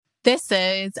This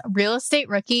is Real Estate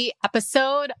Rookie,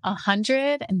 episode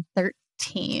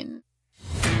 113.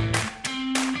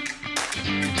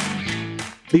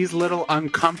 These little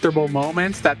uncomfortable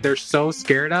moments that they're so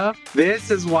scared of, this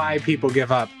is why people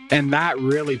give up. And that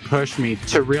really pushed me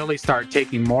to really start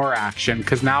taking more action,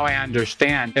 because now I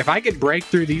understand if I could break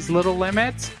through these little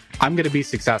limits, I'm going to be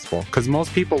successful, because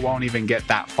most people won't even get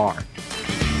that far.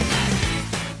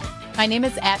 My name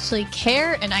is Ashley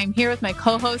Kerr, and I'm here with my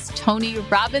co-host, Tony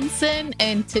Robinson.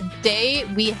 And today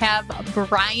we have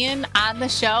Brian on the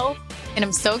show. And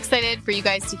I'm so excited for you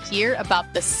guys to hear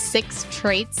about the 6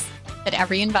 traits that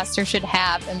every investor should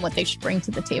have and what they should bring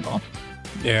to the table.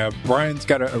 Yeah, Brian's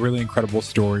got a really incredible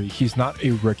story. He's not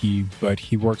a rookie, but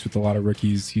he works with a lot of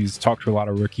rookies. He's talked to a lot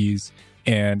of rookies,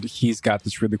 and he's got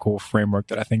this really cool framework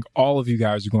that I think all of you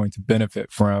guys are going to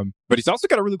benefit from. But he's also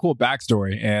got a really cool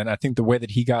backstory. And I think the way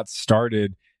that he got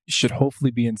started should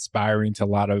hopefully be inspiring to a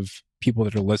lot of people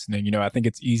that are listening. You know, I think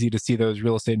it's easy to see those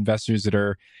real estate investors that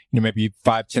are, maybe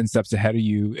 5-10 steps ahead of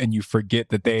you, and you forget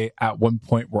that they at one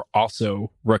point were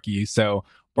also rookies. So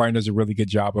Brian does a really good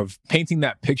job of painting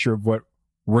that picture of what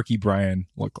rookie Brian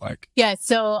looked like. Yeah.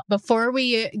 So before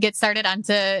we get started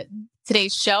onto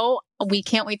today's show, we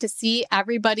can't wait to see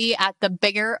everybody at the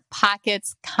Bigger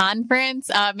Pockets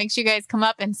conference. Make sure you guys come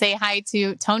up and say hi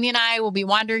to Tony and I. We'll be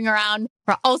wandering around.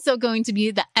 We're also going to be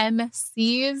the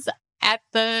MCs at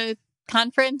the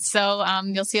conference. So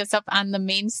you'll see us up on the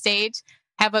main stage.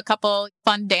 Have a couple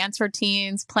fun dance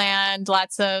routines planned,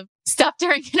 lots of stuff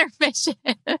during intermission.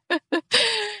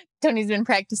 Tony's been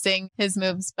practicing his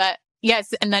moves, but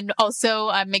yes. And then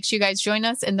also make sure you guys join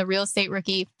us in the Real Estate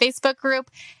Rookie Facebook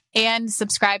group and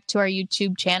subscribe to our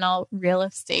YouTube channel, Real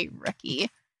Estate Rookie.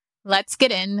 Let's get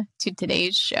into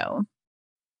today's show.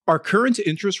 Are current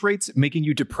interest rates making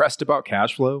you depressed about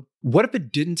cash flow? What if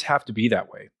it didn't have to be that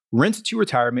way? Rent to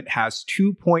Retirement has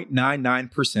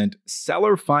 2.99%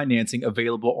 seller financing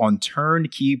available on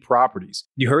turnkey properties.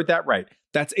 You heard that right.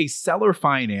 That's a seller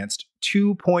financed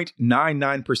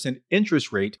 2.99%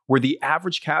 interest rate where the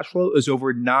average cash flow is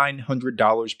over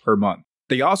 $900 per month.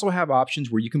 They also have options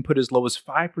where you can put as low as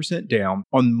 5% down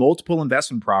on multiple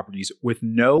investment properties with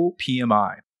no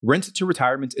PMI. Rent to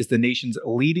Retirement is the nation's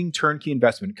leading turnkey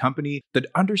investment company that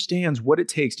understands what it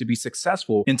takes to be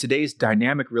successful in today's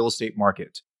dynamic real estate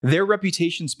market. Their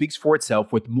reputation speaks for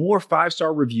itself with more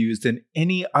 5-star reviews than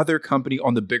any other company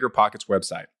on the Bigger Pockets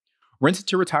website. Rent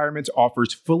to Retirement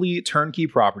offers fully turnkey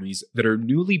properties that are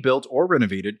newly built or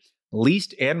renovated,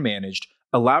 leased and managed,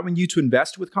 allowing you to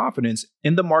invest with confidence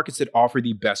in the markets that offer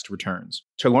the best returns.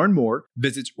 To learn more,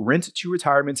 visit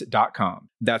renttoretirement.com.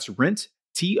 That's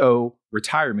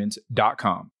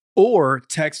renttoretirement.com. Or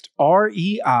text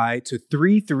REI to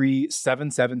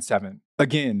 33777.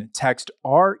 Again, text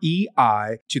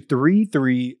REI to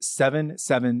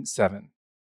 33777.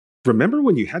 Remember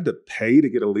when you had to pay to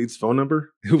get a lead's phone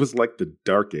number? It was like the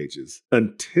dark ages,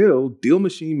 until Deal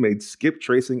Machine made skip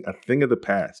tracing a thing of the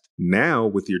past. Now,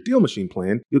 with your Deal Machine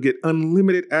plan, you'll get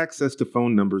unlimited access to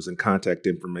phone numbers and contact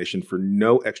information for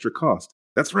no extra cost.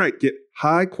 That's right, get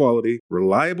high-quality,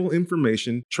 reliable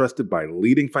information trusted by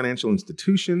leading financial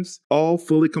institutions, all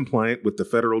fully compliant with the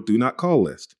federal Do Not Call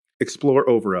list. Explore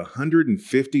over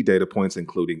 150 data points,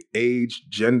 including age,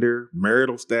 gender,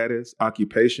 marital status,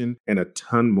 occupation, and a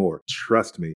ton more.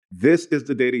 Trust me, this is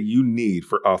the data you need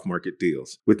for off-market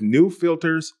deals. With new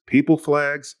filters, people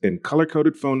flags, and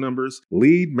color-coded phone numbers,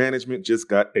 lead management just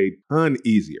got a ton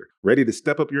easier. Ready to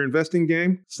step up your investing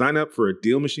game? Sign up for a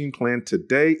Deal Machine plan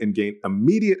today and gain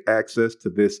immediate access to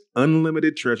this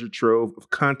unlimited treasure trove of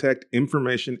contact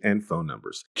information and phone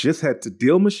numbers. Just head to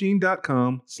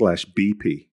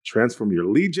DealMachine.com/BP. Transform your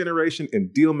lead generation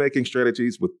and deal-making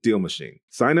strategies with Deal Machine.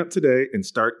 Sign up today and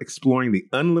start exploring the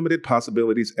unlimited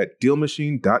possibilities at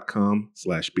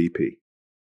DealMachine.com/BP.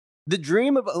 The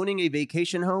dream of owning a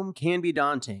vacation home can be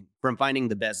daunting. From finding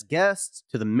the best guests,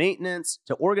 to the maintenance,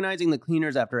 to organizing the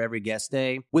cleaners after every guest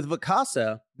day. With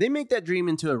Vacasa, they make that dream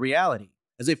into a reality.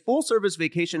 As a full-service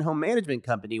vacation home management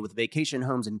company with vacation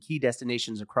homes in key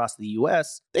destinations across the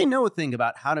U.S., they know a thing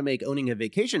about how to make owning a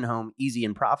vacation home easy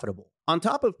and profitable. On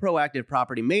top of proactive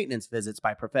property maintenance visits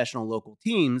by professional local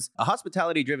teams, a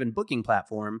hospitality-driven booking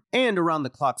platform, and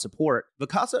around-the-clock support,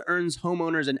 Vacasa earns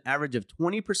homeowners an average of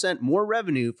 20% more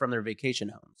revenue from their vacation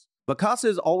homes. Vacasa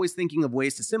is always thinking of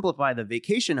ways to simplify the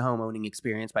vacation home owning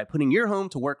experience by putting your home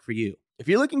to work for you. If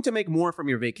you're looking to make more from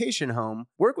your vacation home,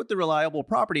 work with the reliable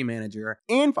property manager,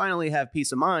 and finally have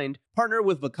peace of mind, partner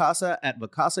with Vacasa at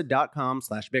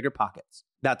vacasa.com/biggerpockets.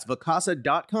 That's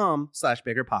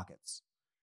vacasa.com/biggerpockets.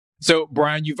 So,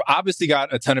 Brian, you've obviously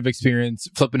got a ton of experience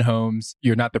flipping homes.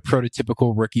 You're not the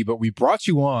prototypical rookie, but we brought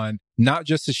you on not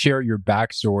just to share your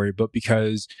backstory, but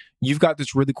because you've got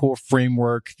this really cool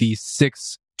framework, these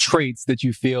 6 traits that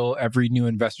you feel every new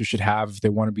investor should have if they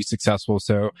want to be successful.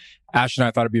 So Ash and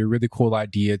I thought it'd be a really cool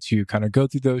idea to kind of go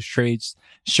through those traits,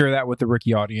 share that with the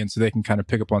rookie audience so they can kind of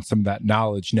pick up on some of that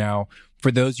knowledge. Now,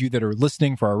 for those of you that are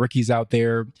listening, for our rookies out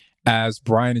there, as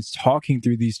Brian is talking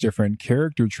through these different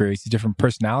character traits, these different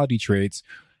personality traits,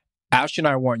 Ash and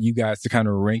I want you guys to kind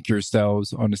of rank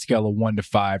yourselves on a scale of 1 to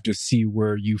 5 to see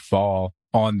where you fall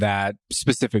on that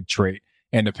specific trait.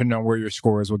 And depending on where your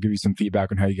score is, we'll give you some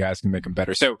feedback on how you guys can make them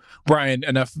better. So, Brian,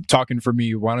 enough talking for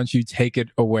me. Why don't you take it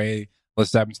away?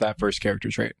 Let's dive into that first character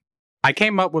trait. I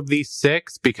came up with these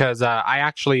 6 because I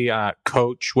actually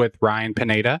coach with Ryan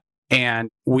Pineda, and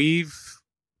we've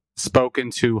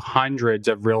spoken to hundreds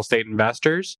of real estate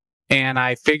investors. And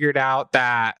I figured out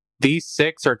that these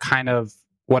 6 are kind of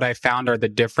what I found are the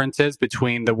differences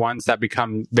between the ones that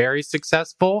become very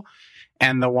successful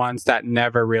and the ones that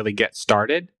never really get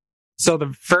started. So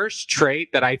the first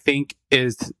trait that I think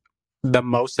is the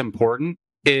most important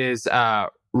is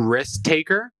risk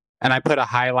taker. And I put a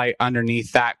highlight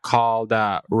underneath that called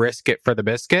risk it for the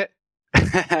biscuit.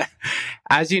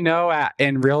 As you know,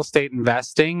 in real estate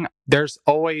investing, there's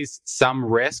always some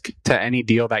risk to any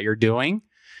deal that you're doing,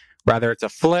 whether it's a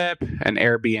flip, an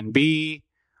Airbnb,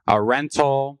 a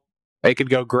rental. It could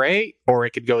go great or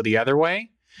it could go the other way.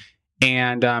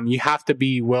 And you have to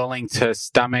be willing to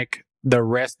stomach the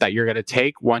risk that you're going to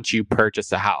take once you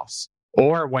purchase a house,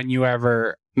 or when you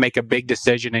ever make a big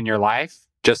decision in your life,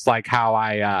 just like how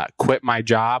I quit my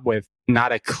job with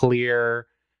not a clear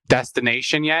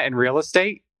destination yet in real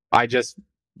estate. I just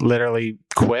literally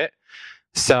quit.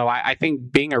 So I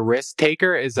think being a risk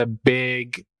taker is a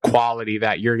big quality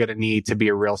that you're going to need to be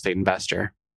a real estate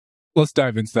investor. Let's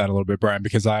dive into that a little bit, Brian,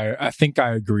 because I think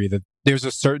I agree that there's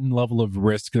a certain level of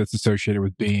risk that's associated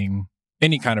with being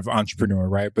any kind of entrepreneur,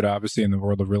 right? But obviously in the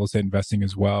world of real estate investing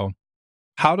as well.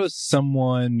 How does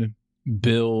someone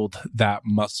build that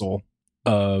muscle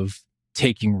of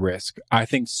taking risk? I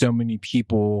think so many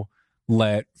people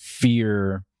let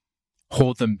fear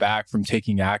hold them back from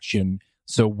taking action.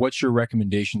 So what's your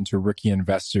recommendation to rookie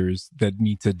investors that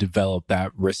need to develop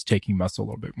that risk-taking muscle a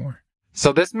little bit more?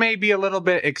 So this may be a little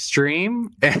bit extreme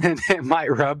and it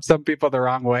might rub some people the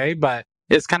wrong way, but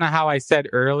it's kind of how I said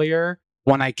earlier.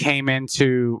 When I came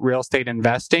into real estate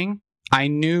investing, I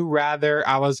knew rather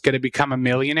I was going to become a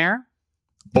millionaire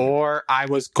or I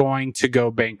was going to go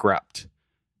bankrupt.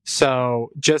 So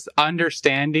just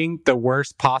understanding the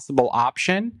worst possible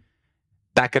option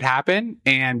that could happen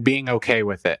and being okay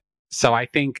with it. So I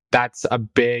think that's a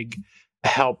big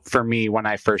help for me when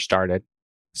I first started.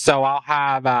 So I'll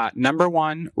have number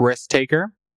 1, risk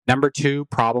taker. Number 2,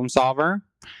 problem solver.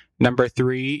 Number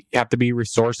 3, you have to be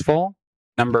resourceful.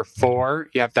 Number 4,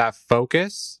 you have to have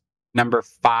focus. Number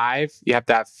 5, you have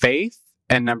to have faith.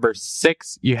 And number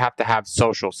 6, you have to have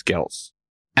social skills.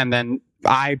 And then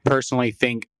I personally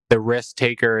think the risk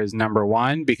taker is number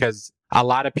 1 because a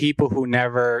lot of people who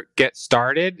never get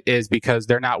started is because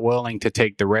they're not willing to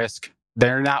take the risk.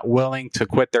 They're not willing to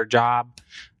quit their job.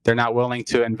 They're not willing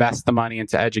to invest the money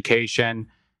into education.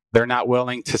 They're not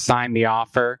willing to sign the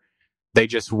offer. They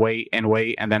just wait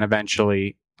and then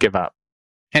eventually give up.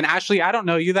 And Ashley, I don't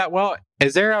know you that well.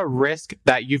 Is there a risk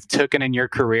that you've taken in your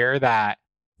career that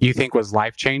you think was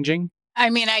life-changing? I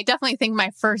mean, I definitely think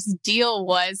my first deal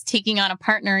was taking on a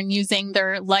partner and using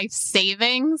their life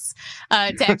savings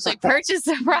to actually purchase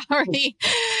a property.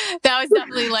 That was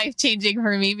definitely life-changing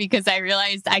for me because I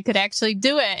realized I could actually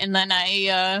do it. And then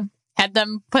I had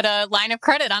them put a line of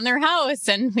credit on their house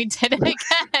and we did it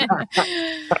again.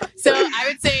 So I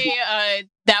would say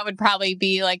that would probably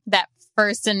be like that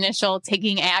first initial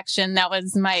taking action. That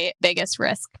was my biggest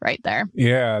risk right there.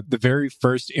 Yeah. The very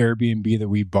first Airbnb that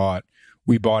we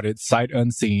bought it sight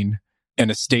unseen in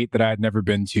a state that I had never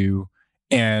been to.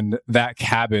 And that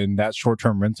cabin, that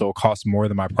short-term rental cost more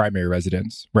than my primary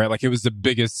residence, right? Like it was the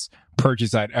biggest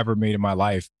purchase I'd ever made in my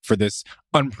life for this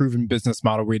unproven business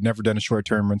model. We'd never done a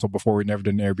short-term rental before. We'd never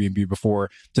done an Airbnb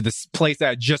before, to this place that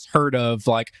I'd just heard of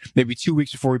like maybe 2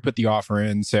 weeks before we put the offer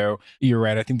in. So you're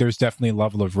right. I think there's definitely a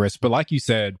level of risk. But like you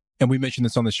said, and we mentioned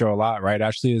this on the show a lot, right?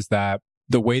 Actually, is that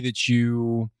the way that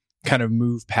you kind of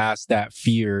move past that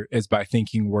fear is by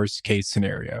thinking worst case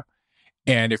scenario.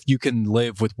 And if you can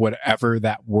live with whatever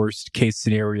that worst case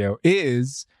scenario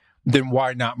is, then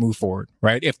why not move forward,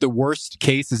 right? If the worst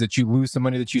case is that you lose some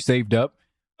money that you saved up,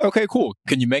 okay, cool.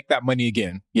 Can you make that money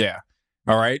again? Yeah.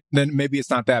 all right, then maybe it's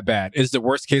not that bad. Is the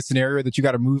worst case scenario that you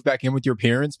got to move back in with your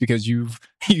parents because you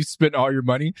spent all your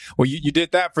money? Well, you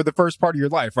did that for the first part of your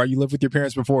life, right? You lived with your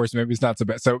parents before, so maybe it's not so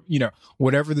bad. So,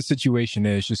 whatever the situation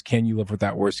is, just can you live with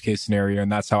that worst case scenario?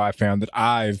 And that's how I found that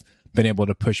I've been able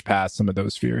to push past some of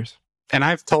those fears. And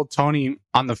I've told Tony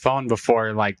on the phone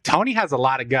before, like, Tony has a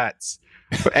lot of guts.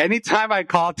 Anytime I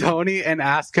call Tony and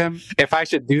ask him if I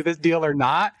should do this deal or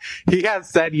not, he has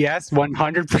said yes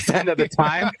 100% of the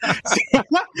time.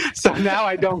 So now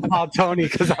I don't call Tony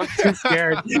because I'm too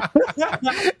scared.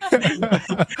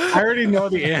 I already know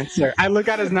the answer. I look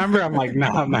at his number. I'm like, no,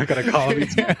 I'm not going to call him.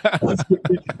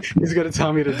 He's going to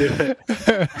tell me to do it.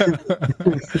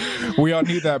 We all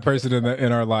need that person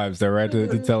in our lives, though, right?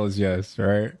 To tell us yes,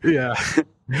 right? Yeah.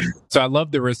 So I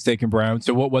love the risk taking, Brian.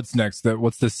 So what's next?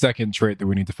 What's the second trait that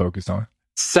we need to focus on?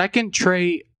 Second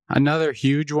trait, another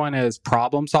huge one, is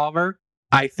problem solver.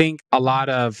 I think a lot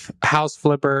of house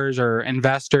flippers or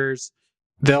investors,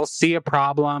 they'll see a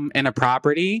problem in a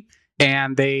property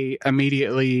and they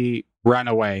immediately run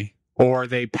away or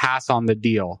they pass on the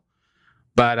deal.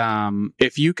 But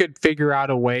if you could figure out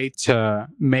a way to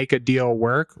make a deal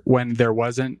work when there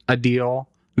wasn't a deal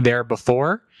there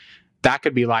before, that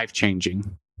could be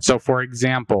life-changing. So, for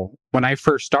example, when I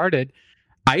first started,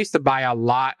 I used to buy a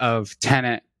lot of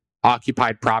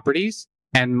tenant-occupied properties,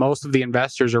 and most of the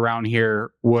investors around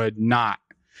here would not.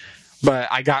 But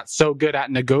I got so good at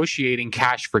negotiating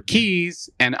cash for keys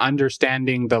and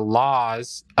understanding the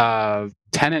laws of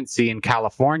tenancy in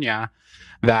California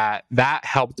that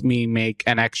helped me make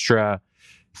an extra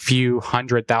few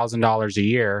 $100,000 a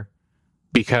year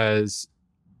because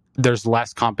there's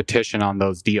less competition on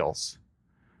those deals.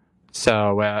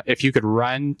 So if you could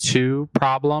run to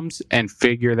problems and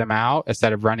figure them out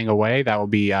instead of running away, that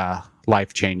would be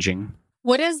life-changing.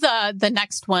 What is the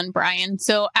next one, Brian?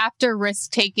 So after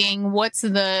risk taking, what's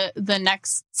the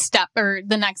next step or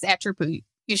the next attribute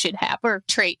you should have, or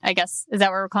trait, I guess? Is that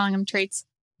what we're calling them, traits?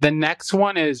 The next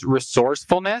one is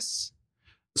resourcefulness.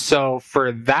 So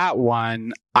for that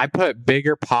one, I put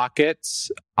Bigger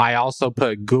Pockets. I also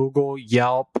put Google,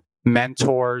 Yelp,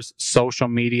 mentors, social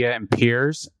media, and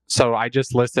peers. So I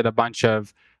just listed a bunch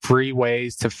of free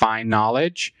ways to find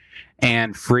knowledge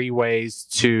and free ways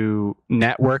to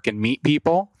network and meet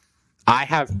people. I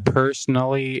have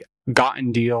personally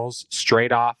gotten deals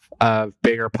straight off of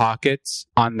Bigger Pockets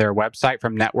on their website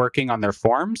from networking on their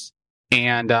forums.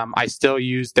 And I still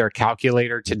use their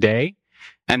calculator today.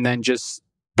 And then just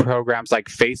programs like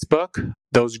Facebook,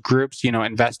 those groups,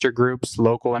 investor groups,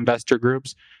 local investor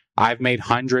groups. I've made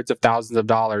hundreds of thousands of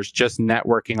dollars just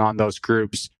networking on those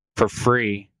groups for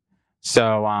free.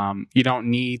 So you don't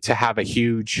need to have a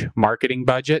huge marketing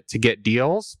budget to get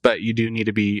deals, but you do need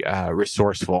to be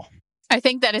resourceful. I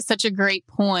think that is such a great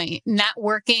point.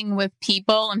 Networking with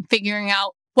people and figuring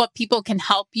out what people can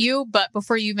help you, but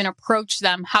before you even approach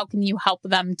them, how can you help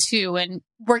them too? And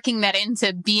working that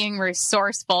into being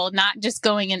resourceful, not just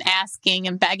going and asking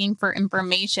and begging for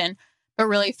information, but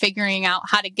really figuring out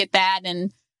how to get that.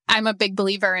 And I'm a big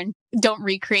believer in don't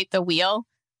recreate the wheel.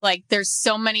 Like there's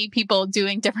so many people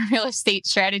doing different real estate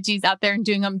strategies out there and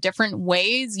doing them different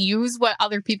ways. Use what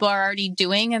other people are already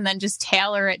doing and then just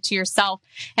tailor it to yourself.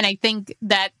 And I think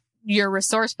that your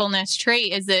resourcefulness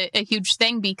trait is a huge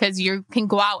thing because you can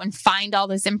go out and find all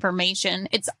this information.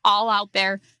 It's all out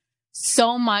there.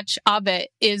 So much of it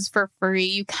is for free.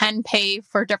 You can pay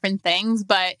for different things,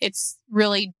 but it's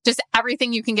really just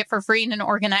everything you can get for free in an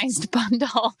organized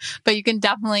bundle. But you can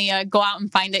definitely go out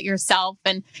and find it yourself.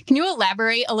 And can you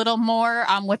elaborate a little more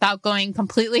without going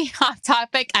completely off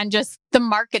topic on just the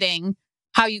marketing,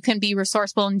 how you can be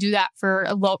resourceful and do that for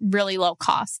a really low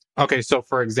cost? Okay, so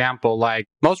for example, like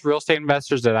most real estate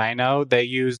investors that I know, they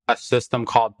use a system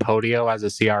called Podio as a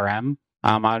CRM.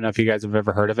 I don't know if you guys have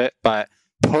ever heard of it, but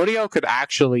Podio could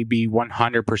actually be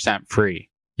 100% free.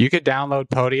 You could download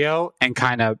Podio and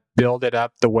kind of build it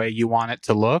up the way you want it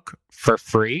to look for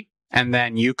free. And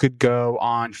then you could go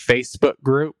on Facebook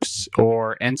groups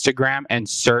or Instagram and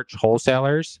search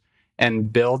wholesalers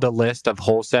and build a list of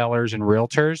wholesalers and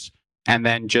realtors. And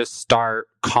then just start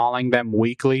calling them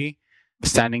weekly,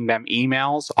 sending them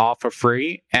emails all for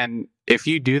free. And if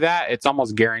you do that, it's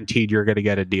almost guaranteed you're going to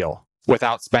get a deal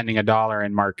without spending $1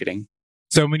 in marketing.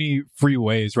 So many free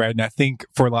ways, right? And I think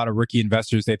for a lot of rookie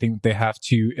investors, they think they have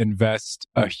to invest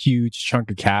a huge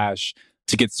chunk of cash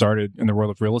to get started in the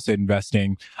world of real estate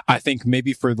investing. I think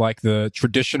maybe for like the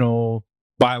traditional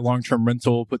buy a long-term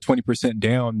rental, put 20%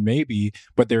 down, maybe,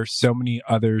 but there's so many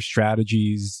other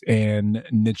strategies and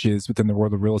niches within the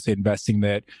world of real estate investing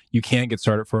that you can get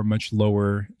started for a much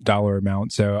lower dollar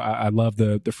amount. So I love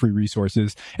the free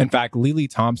resources. In fact, Lily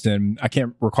Thompson, I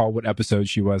can't recall what episode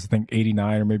she was, I think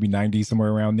 89 or maybe 90,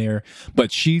 somewhere around there,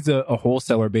 but she's a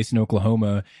wholesaler based in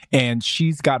Oklahoma, and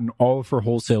she's gotten all of her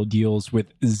wholesale deals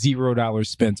with $0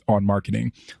 spent on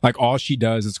marketing. Like all she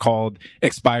does is called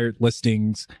expired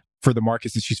listings for the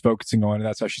markets that she's focusing on. And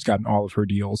that's how she's gotten all of her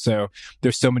deals. So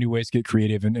there's so many ways to get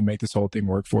creative and make this whole thing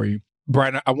work for you.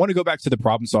 Brian, I want to go back to the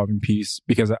problem solving piece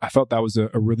because I felt that was a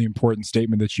really important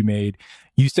statement that you made.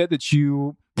 You said that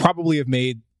you probably have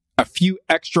made a few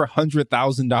extra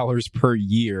 $100,000 per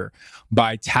year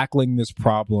by tackling this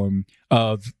problem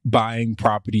of buying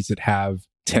properties that have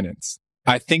tenants.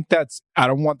 I think I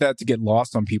don't want that to get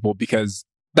lost on people because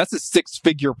that's a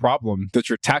 6-figure problem that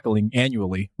you're tackling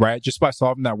annually, right? Just by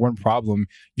solving that one problem,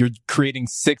 you're creating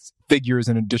 6 figures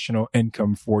in additional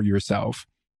income for yourself.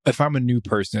 If I'm a new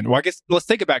person, well, I guess let's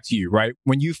take it back to you, right?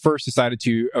 When you first decided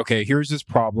to, okay, here's this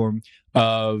problem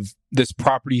of this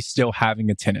property still having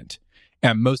a tenant.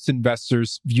 And most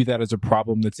investors view that as a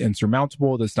problem that's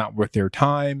insurmountable, that's not worth their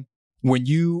time. When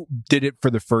you did it for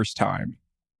the first time,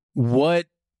 what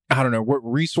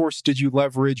resource did you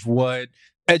leverage? What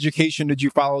education did you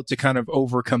follow to kind of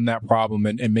overcome that problem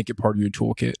and make it part of your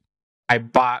toolkit? I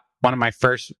bought one of my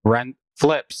first rent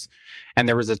flips and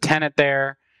there was a tenant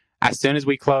there. As soon as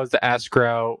we closed the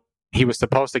escrow, he was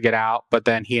supposed to get out, but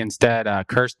then he instead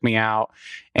cursed me out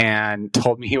and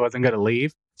told me he wasn't going to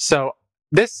leave. So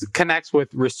this connects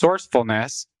with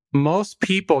resourcefulness. Most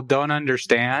people don't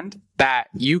understand that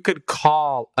you could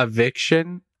call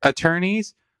eviction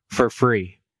attorneys for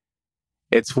free.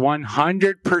 It's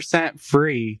 100%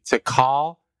 free to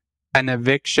call an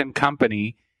eviction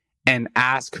company and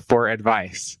ask for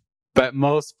advice. But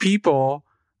most people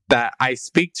that I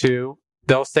speak to,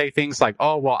 they'll say things like,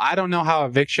 oh, well, I don't know how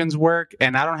evictions work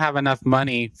and I don't have enough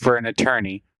money for an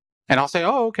attorney. And I'll say,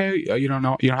 oh, okay, you don't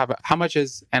know, how much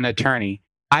is an attorney?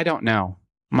 I don't know.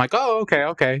 I'm like, oh,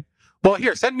 okay. Well,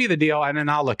 here, send me the deal and then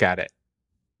I'll look at it.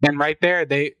 And right there,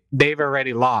 they've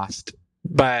already lost.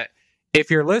 But if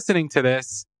you're listening to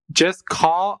this, just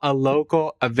call a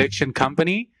local eviction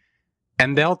company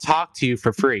and they'll talk to you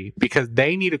for free because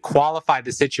they need to qualify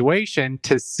the situation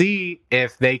to see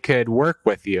if they could work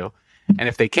with you. And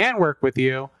if they can work with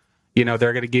you, they're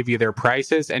going to give you their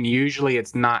prices. And usually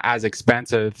it's not as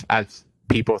expensive as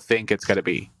people think it's going to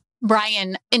be.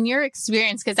 Brian, in your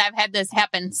experience, because I've had this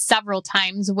happen several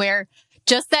times where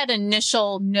just that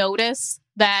initial notice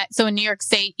so in New York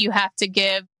State, you have to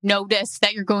give notice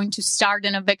that you're going to start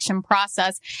an eviction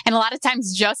process. And a lot of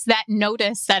times just that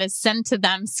notice that is sent to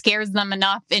them scares them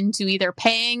enough into either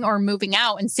paying or moving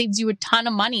out and saves you a ton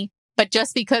of money. But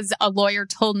just because a lawyer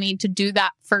told me to do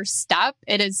that first step,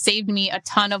 it has saved me a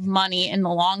ton of money in the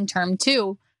long term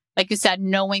too. Like you said,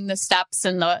 knowing the steps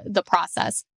and the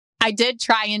process. I did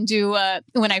try and do,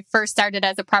 when I first started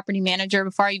as a property manager,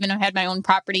 before I even had my own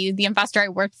property, the investor I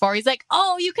worked for, he's like,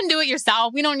 oh, you can do it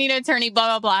yourself. We don't need an attorney, blah,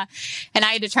 blah, blah. And I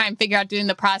had to try and figure out doing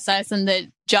the process. And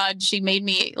the judge, she made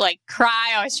me like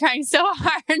cry. I was trying so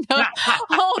hard to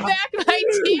hold back my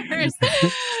tears.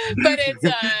 But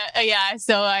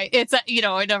it's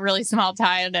in a really small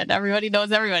town and everybody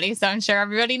knows everybody. So I'm sure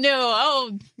everybody knew,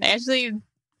 oh, actually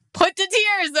put to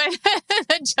tears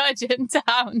the judge in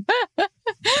town.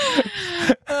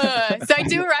 So I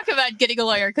do recommend getting a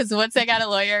lawyer because once I got a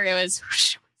lawyer, it was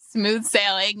smooth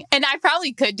sailing. And I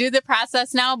probably could do the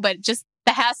process now, but just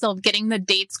the hassle of getting the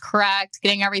dates correct,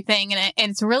 getting everything. And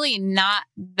it's really not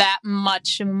that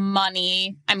much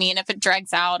money. I mean, if it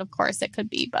drags out, of course it could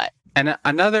be, but. And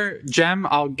another gem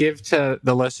I'll give to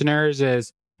the listeners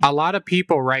is a lot of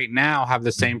people right now have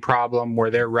the same problem where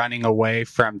they're running away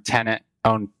from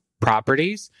tenant-owned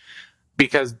properties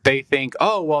because they think,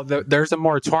 oh, well, there's a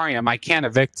moratorium. I can't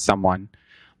evict someone.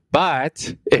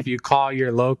 But if you call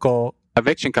your local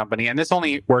eviction company, and this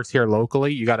only works here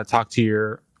locally, you got to talk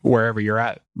to wherever you're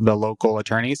at, the local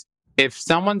attorneys. If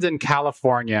someone's in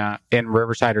California, in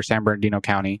Riverside or San Bernardino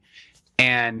County,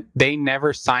 and they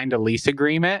never signed a lease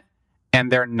agreement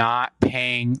and they're not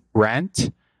paying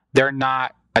rent, they're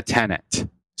not a tenant.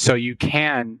 So you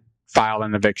can file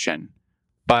an eviction.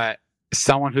 But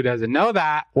someone who doesn't know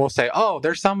that will say, oh,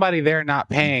 there's somebody there not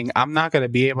paying. I'm not going to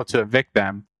be able to evict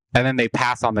them. And then they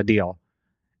pass on the deal.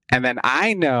 And then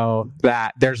I know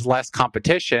that there's less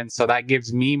competition. So that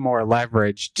gives me more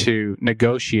leverage to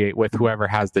negotiate with whoever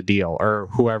has the deal or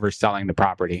whoever's selling the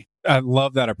property. I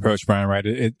love that approach, Brian, right?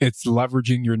 It's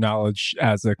leveraging your knowledge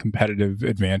as a competitive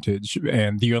advantage.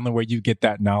 And the only way you get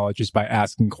that knowledge is by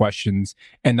asking questions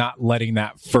and not letting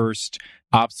that first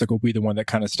obstacle be the one that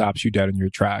kind of stops you dead in your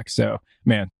tracks. So,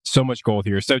 man, so much gold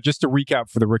here. So just to recap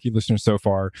for the rookie listeners so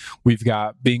far, we've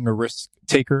got being a risk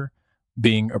taker,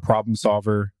 being a problem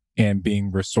solver, and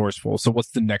being resourceful. So what's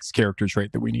the next character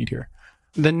trait that we need here?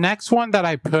 The next one that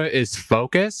I put is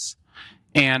focus.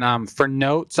 And for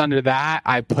notes under that,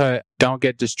 I put don't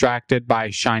get distracted by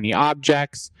shiny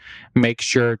objects, make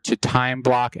sure to time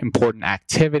block important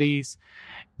activities,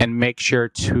 and make sure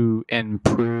to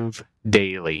improve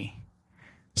daily.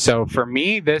 So for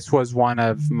me, this was one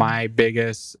of my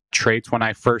biggest traits when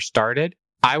I first started.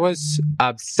 I was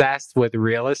obsessed with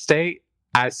real estate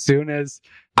as soon as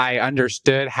I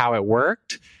understood how it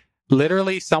worked.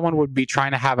 Literally, someone would be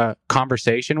trying to have a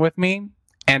conversation with me,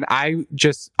 and I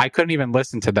couldn't even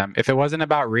listen to them. If it wasn't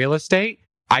about real estate,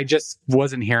 I just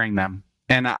wasn't hearing them.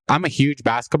 And I'm a huge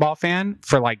basketball fan.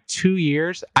 For like 2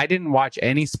 years, I didn't watch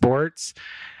any sports.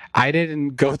 I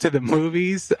didn't go to the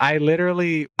movies. I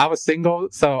was single.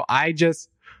 So I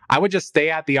would just stay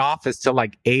at the office till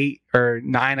like 8 or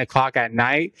 9 o'clock at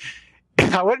night.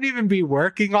 I wouldn't even be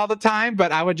working all the time,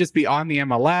 but I would just be on the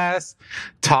MLS,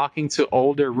 talking to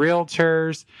older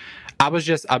realtors. I was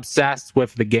just obsessed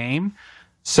with the game.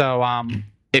 So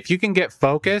if you can get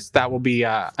focused, that will be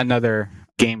another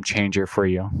game changer for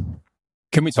you.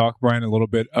 Can we talk, Brian, a little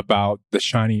bit about the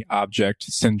shiny object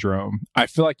syndrome? I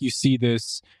feel like you see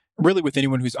this really with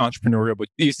anyone who's entrepreneurial, but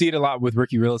you see it a lot with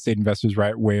rookie real estate investors,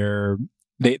 right? Where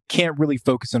they can't really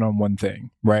focus in on one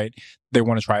thing, right? They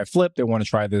want to try a flip. They want to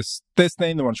try this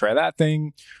thing. They want to try that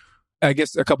thing. I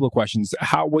guess a couple of questions.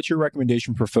 What's your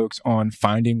recommendation for folks on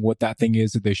finding what that thing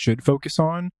is that they should focus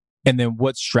on? And then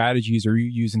what strategies are you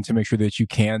using to make sure that you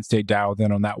can stay dialed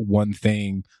in on that one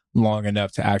thing long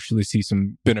enough to actually see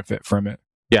some benefit from it?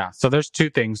 Yeah. So there's two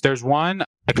things. There's one,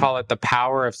 I call it the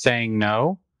power of saying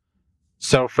no.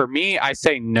 So for me, I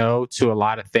say no to a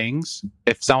lot of things.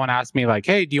 If someone asks me like,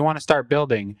 hey, do you want to start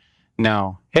building?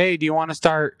 No. Hey, do you want to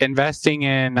start investing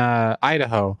in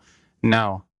Idaho?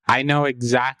 No. I know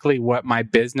exactly what my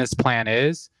business plan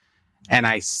is and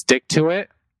I stick to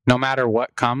it no matter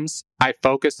what comes. I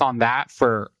focus on that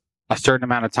for a certain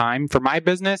amount of time. For my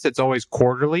business, it's always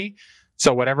quarterly.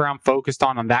 So whatever I'm focused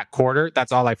on that quarter,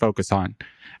 that's all I focus on.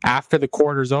 After the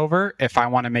quarter's over, if I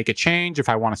want to make a change, if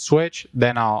I want to switch,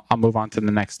 then I'll move on to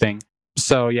the next thing.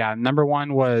 So yeah, number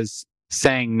one was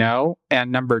saying no.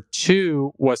 And number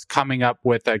two was coming up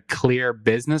with a clear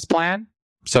business plan.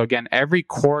 So again, every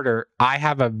quarter, I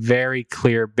have a very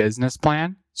clear business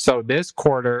plan. So this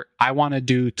quarter, I want to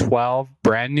do 12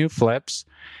 brand new flips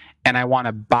and I want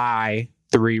to buy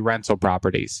 3 rental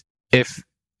properties. If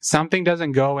something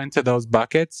doesn't go into those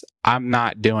buckets, I'm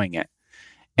not doing it.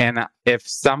 And if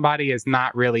somebody is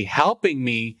not really helping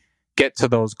me get to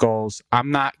those goals,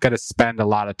 I'm not going to spend a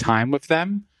lot of time with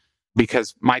them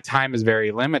because my time is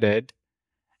very limited.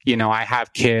 You know, I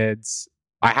have kids.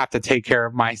 I have to take care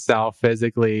of myself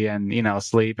physically and,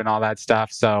 sleep and all that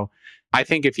stuff. So I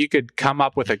think if you could come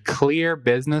up with a clear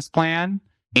business plan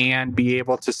and be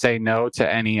able to say no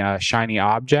to any shiny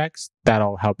objects,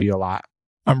 that'll help you a lot.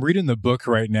 I'm reading the book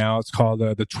right now. It's called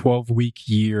The 12-Week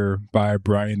Year by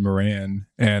Brian Moran,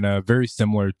 and very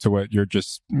similar to what you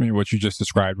just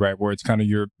described, right? Where it's kind of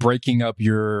you're breaking up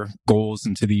your goals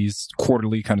into these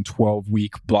quarterly kind of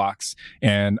 12-week blocks.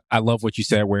 And I love what you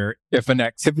said, where if an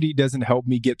activity doesn't help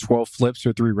me get 12 flips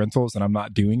or 3 rentals and I'm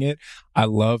not doing it, I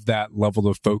love that level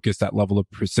of focus, that level of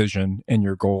precision in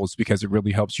your goals, because it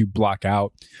really helps you block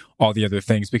out all the other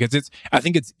things. Because I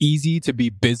think it's easy to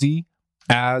be busy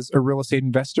as a real estate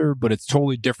investor, but it's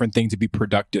totally different thing to be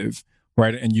productive,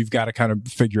 right? And you've got to kind of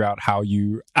figure out how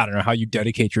you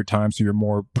dedicate your time so you're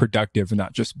more productive and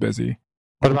not just busy.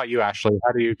 What about you, Ashley?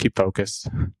 How do you keep focused?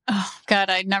 Oh,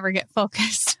 God, I'd never get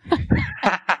focused.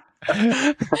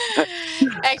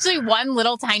 Actually, one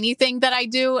little tiny thing that I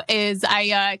do is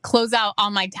I close out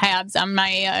all my tabs on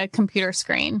my computer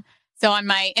screen. So on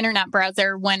my internet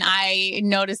browser, when I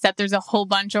notice that there's a whole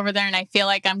bunch over there and I feel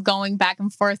like I'm going back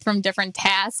and forth from different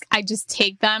tasks, I just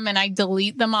take them and I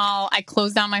delete them all. I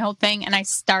close down my whole thing and I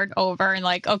start over and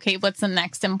like, okay, what's the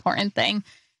next important thing?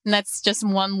 And that's just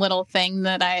one little thing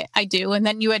that I do. And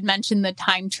then you had mentioned the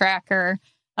time tracker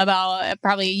about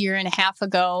probably a year and a half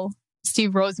ago.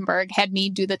 Steve Rosenberg had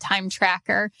me do the time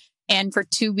tracker. And for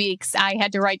 2 weeks, I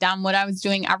had to write down what I was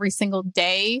doing every single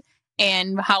day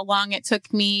and how long it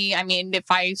took me. I mean,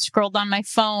 if I scrolled on my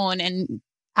phone and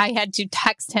I had to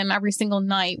text him every single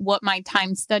night what my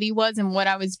time study was and what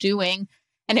I was doing.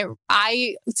 And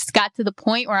I just got to the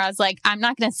point where I was like, I'm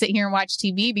not going to sit here and watch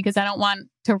TV because I don't want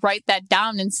to write that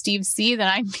down and Steve see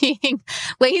that I'm being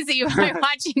lazy by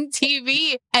watching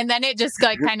TV. And then it just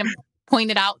like kind of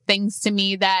pointed out things to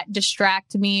me that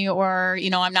distract me or,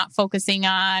 I'm not focusing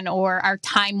on or are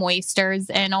time wasters,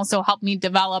 and also help me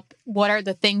develop what are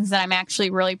the things that I'm actually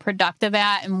really productive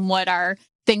at and what are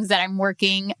things that I'm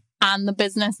working on the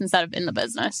business instead of in the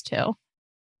business too.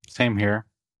 Same here.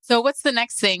 So what's the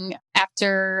next thing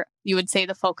after you would say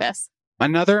the focus?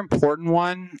 Another important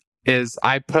one is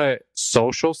I put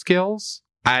social skills.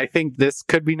 I think this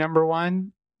could be number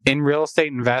one. In real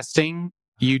estate investing,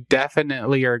 you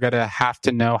definitely are going to have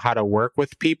to know how to work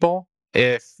with people.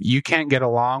 If you can't get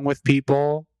along with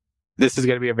people, this is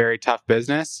going to be a very tough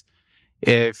business.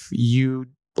 If you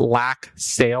lack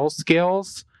sales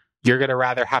skills, you're going to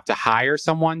rather have to hire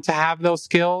someone to have those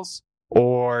skills,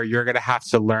 or you're going to have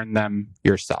to learn them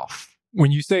yourself.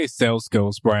 When you say sales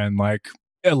skills, Brian, like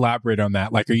elaborate on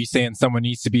that. Like, are you saying someone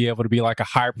needs to be able to be like a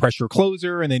high pressure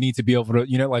closer and they need to be able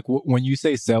to, like when you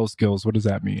say sales skills, what does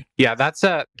that mean? Yeah, that's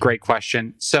a great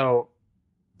question. So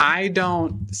I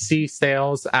don't see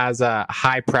sales as a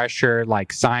high pressure,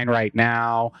 like sign right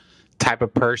now type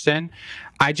of person.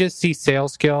 I just see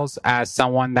sales skills as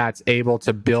someone that's able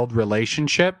to build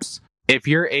relationships. If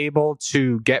you're able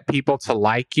to get people to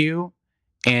like you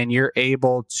and you're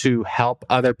able to help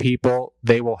other people,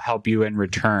 they will help you in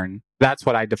return. That's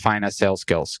what I define as sales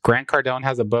skills. Grant Cardone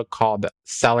has a book called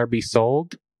Sell or Be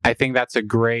Sold. I think that's a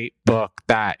great book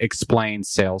that explains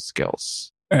sales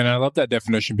skills. And I love that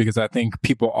definition because I think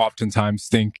people oftentimes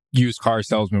think used car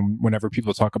salesman whenever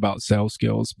people talk about sales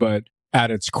skills. But at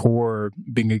its core,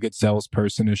 being a good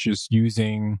salesperson is just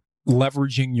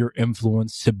leveraging your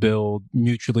influence to build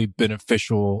mutually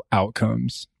beneficial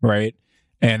outcomes, right?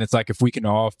 And it's like, if we can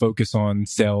all focus on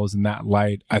sales in that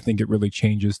light, I think it really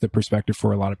changes the perspective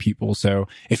for a lot of people. So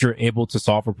if you're able to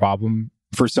solve a problem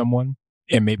for someone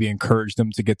and maybe encourage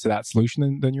them to get to that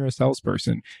solution, then you're a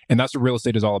salesperson. And that's what real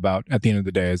estate is all about at the end of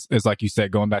the day, is like you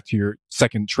said, going back to your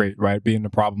second trait, right? Being a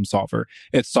problem solver.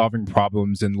 It's solving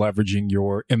problems and leveraging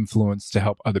your influence to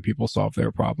help other people solve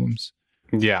their problems.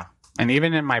 Yeah. And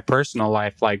even in my personal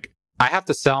life, like, I have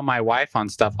to sell my wife on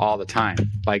stuff all the time.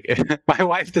 Like, my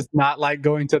wife does not like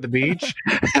going to the beach.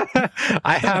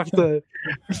 I have to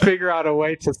figure out a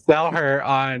way to sell her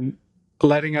on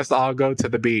letting us all go to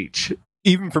the beach.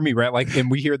 Even for me, right? Like, and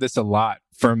we hear this a lot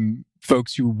from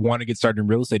folks who want to get started in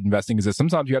real estate investing, is that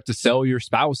sometimes you have to sell your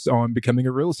spouse on becoming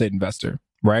a real estate investor,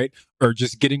 right? Or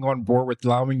just getting on board with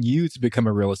allowing you to become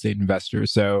a real estate investor.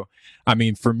 So, I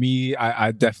mean, for me,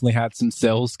 I definitely had some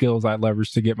sales skills I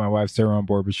leveraged to get my wife Sarah on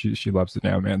board, but she loves it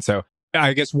now, man. So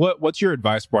I guess what's your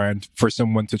advice, Brian, for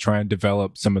someone to try and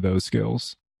develop some of those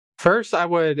skills? First, I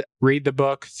would read the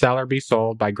book Sell or Be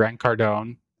Sold by Grant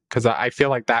Cardone, because I feel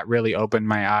like that really opened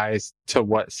my eyes to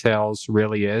what sales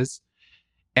really is.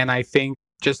 And I think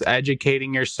just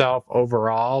educating yourself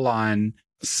overall on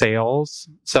sales.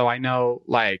 So I know,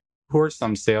 like, who are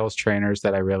some sales trainers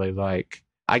that I really like?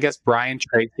 I guess Brian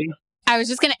Tracy. I was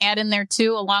just going to add in there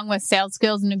too, along with sales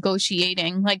skills,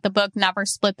 negotiating, like the book Never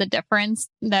Split the Difference.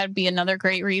 That'd be another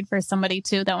great read for somebody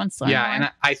too that wants to learn more.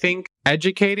 And I think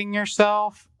educating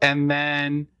yourself, and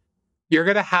then you're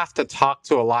going to have to talk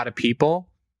to a lot of people.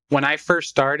 When I first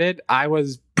started, I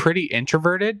was pretty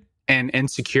introverted and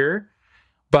insecure,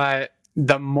 but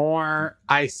the more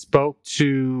I spoke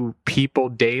to people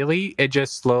daily, it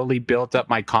just slowly built up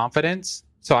my confidence.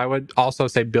 So I would also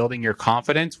say building your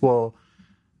confidence will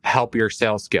help your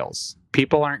sales skills.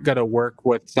 People aren't going to work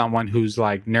with someone who's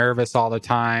like nervous all the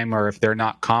time, or if they're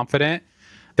not confident,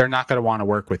 they're not going to want to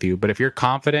work with you. But if you're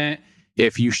confident,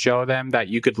 if you show them that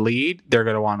you could lead, they're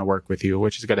going to want to work with you,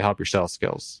 which is going to help your sales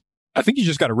skills. I think you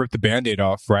just got to rip the Band-Aid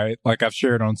off, right? Like I've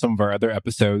shared on some of our other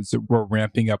episodes, we're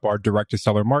ramping up our direct to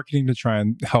seller marketing to try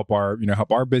and help our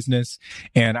business.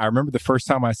 And I remember the first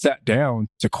time I sat down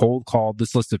to cold call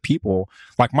this list of people,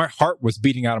 like my heart was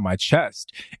beating out of my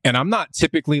chest. And I'm not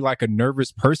typically like a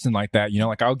nervous person like that.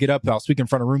 Like I'll get up, I'll speak in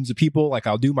front of rooms of people, like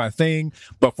I'll do my thing.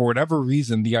 But for whatever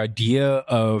reason, the idea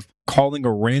of calling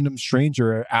a random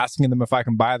stranger, asking them if I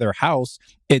can buy their house,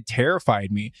 it terrified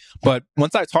me. But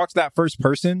once I talked to that first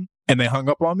person and they hung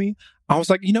up on me, I was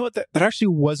like, you know what, that actually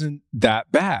wasn't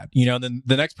that bad. And then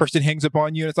the next person hangs up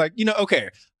on you and it's like, okay,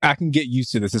 I can get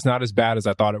used to this. It's not as bad as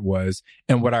I thought it was.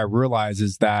 And what I realized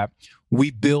is that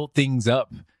we build things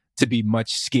up to be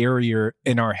much scarier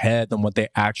in our head than what they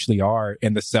actually are.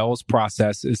 And the sales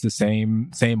process is the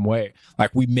same way.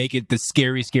 Like we make it the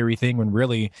scary thing when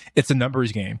really it's a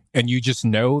numbers game. And you just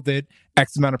know that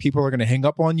X amount of people are going to hang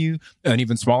up on you. An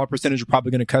even smaller percentage are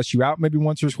probably going to cuss you out maybe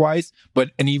once or twice,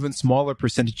 but an even smaller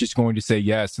percentage is going to say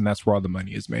yes. And that's where all the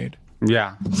money is made.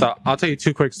 Yeah. So I'll tell you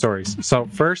 2 quick stories. So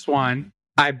first one,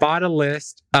 I bought a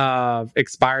list of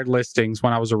expired listings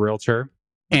when I was a realtor.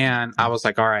 And I was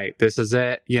like, all right, this is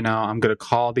it. You know, I'm going to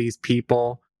call these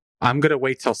people. I'm going to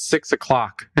wait till 6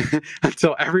 o'clock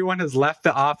until everyone has left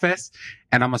the office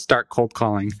and I'm going to start cold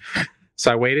calling.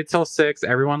 So I waited till 6.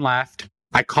 Everyone left.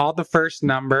 I called the first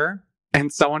number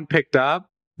and someone picked up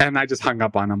and I just hung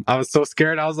up on them. I was so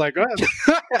scared. I was like, oh,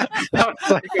 oh no,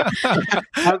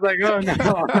 I'm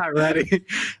not ready.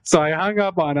 So I hung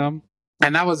up on them.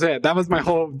 And that was it. That was my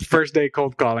whole first day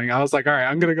cold calling. I was like, all right,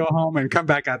 I'm going to go home and come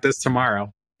back at this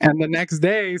tomorrow. And the next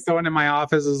day, someone in my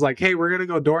office was like, hey, we're going to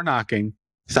go door knocking.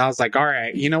 So I was like, all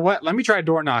right, you know what? Let me try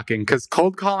door knocking because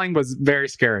cold calling was very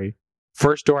scary.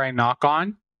 First door I knock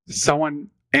on, someone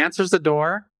answers the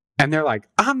door and they're like,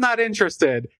 I'm not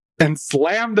interested, and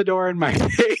slam the door in my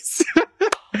face.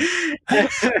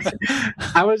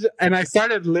 I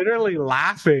started literally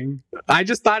laughing. I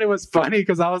just thought it was funny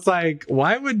because I was like,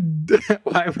 why would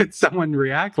someone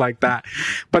react like that?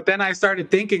 But then I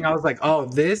started thinking, I was like, oh,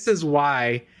 this is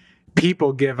why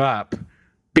people give up,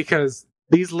 because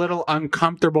these little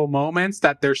uncomfortable moments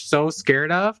that they're so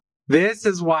scared of, this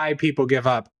is why people give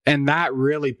up. And that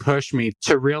really pushed me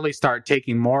to really start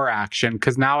taking more action,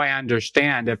 because now I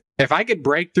understand if I could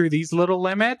break through these little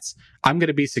limits, I'm going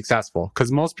to be successful,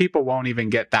 because most people won't even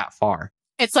get that far.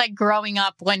 It's like growing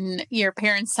up when your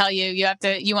parents tell you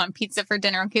you want pizza for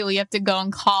dinner. Okay, well, you have to go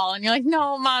and call. And you're like,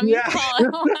 no, Mom, you call. I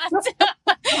don't want to.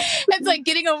 It's like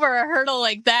getting over a hurdle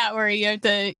like that where you have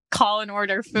to call and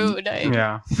order food.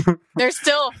 There's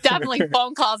still definitely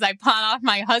phone calls I pawn off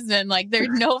my husband. Like, there's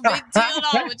no big deal at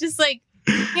all. It's just like,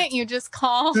 can't you just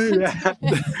call? Yeah.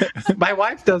 My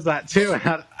wife does that too.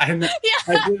 I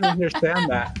didn't understand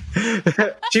that.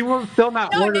 She will still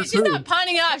not order she's food. Not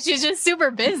pawning off. She's just super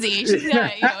busy. She's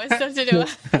got, stuff to do.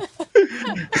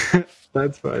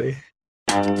 That's funny.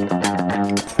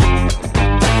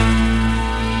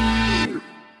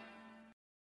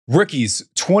 Rookies,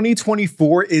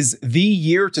 2024 is the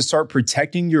year to start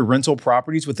protecting your rental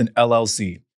properties with an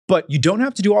LLC. But you don't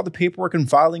have to do all the paperwork and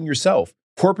filing yourself.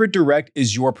 Corporate Direct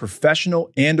is your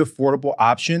professional and affordable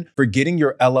option for getting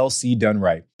your LLC done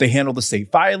right. They handle the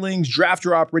state filings, draft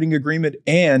your operating agreement,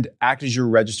 and act as your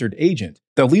registered agent.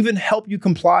 They'll even help you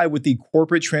comply with the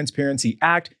Corporate Transparency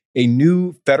Act, a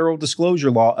new federal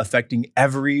disclosure law affecting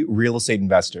every real estate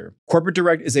investor. Corporate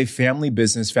Direct is a family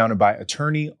business founded by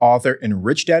attorney, author, and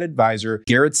Rich Dad advisor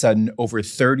Garrett Sutton over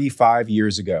 35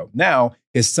 years ago. Now,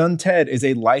 his son Ted is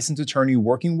a licensed attorney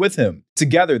working with him.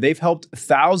 Together, they've helped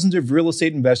thousands of real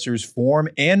estate investors form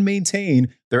and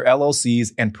maintain their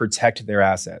LLCs and protect their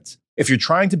assets. If you're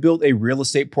trying to build a real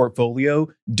estate portfolio,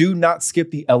 do not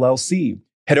skip the LLC.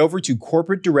 Head over to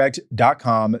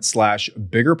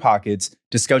corporatedirect.com/biggerpockets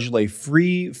to schedule a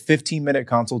free 15-minute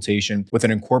consultation with an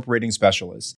incorporating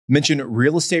specialist. Mention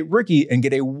Real Estate Rookie and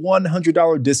get a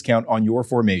 $100 discount on your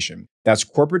formation. That's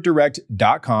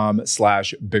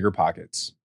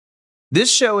corporatedirect.com/biggerpockets. This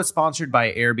show is sponsored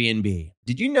by Airbnb.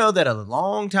 Did you know that a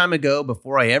long time ago,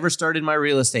 before I ever started my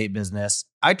real estate business,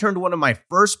 I turned one of my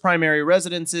first primary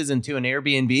residences into an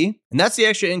Airbnb? And that's the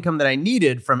extra income that I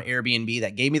needed from Airbnb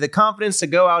that gave me the confidence to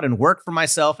go out and work for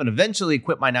myself and eventually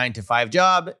quit my 9-to-5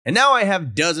 job. And now I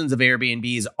have dozens of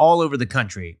Airbnbs all over the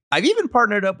country. I've even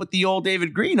partnered up with the old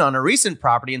David Green on a recent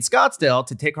property in Scottsdale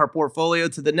to take our portfolio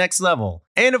to the next level.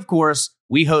 And of course,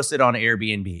 we host it on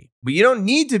Airbnb. But you don't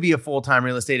need to be a full-time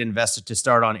real estate investor to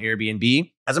start on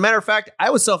Airbnb. As a matter of fact, I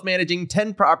was self-managing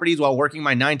 10 properties while working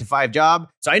my 9-to-5 job,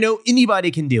 so I know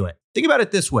anybody can do it. Think about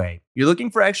it this way. You're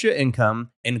looking for extra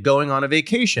income and going on a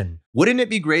vacation. Wouldn't it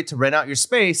be great to rent out your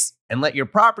space and let your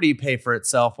property pay for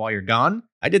itself while you're gone?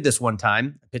 I did this one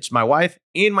time. I pitched my wife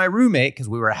and my roommate, because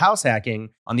we were house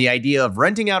hacking, on the idea of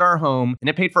renting out our home, and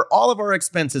it paid for all of our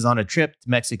expenses on a trip to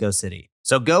Mexico City.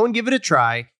 So go and give it a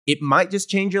try. It might just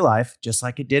change your life, just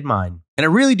like it did mine. And I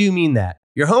really do mean that.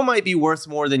 Your home might be worth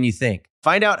more than you think.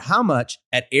 Find out how much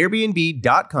at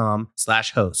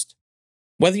airbnb.com/host.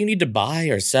 Whether you need to buy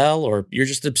or sell, or you're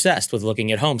just obsessed with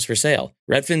looking at homes for sale,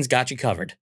 Redfin's got you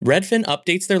covered. Redfin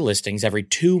updates their listings every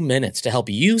 2 minutes to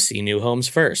help you see new homes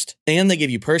first. And they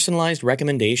give you personalized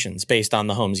recommendations based on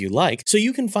the homes you like, so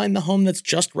you can find the home that's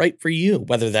just right for you,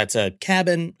 whether that's a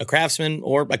cabin, a Craftsman,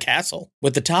 or a castle.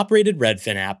 With the top-rated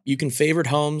Redfin app, you can favorite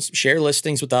homes, share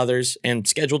listings with others, and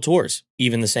schedule tours.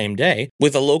 even the same day,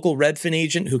 with a local Redfin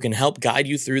agent who can help guide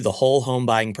you through the whole home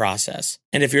buying process.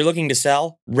 And if you're looking to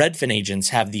sell, Redfin agents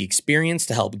have the experience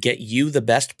to help get you the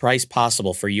best price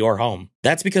possible for your home.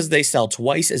 That's because they sell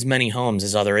twice as many homes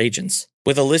as other agents.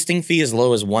 With a listing fee as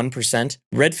low as 1%,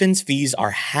 Redfin's fees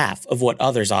are half of what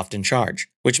others often charge,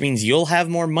 which means you'll have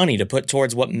more money to put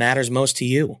towards what matters most to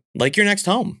you, like your next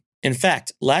home. In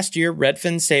fact, last year,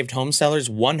 Redfin saved home sellers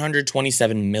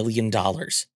 $127 million.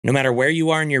 No matter where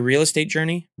you are in your real estate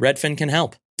journey, Redfin can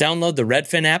help. Download the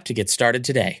Redfin app to get started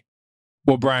today.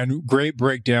 Well, Brian, great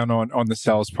breakdown on the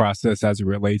sales process as it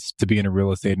relates to being a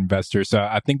real estate investor. So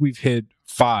I think we've hit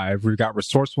 5. We've got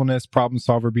resourcefulness, problem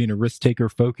solver, being a risk taker,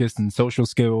 focused, and social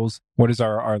skills. What is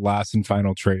our last and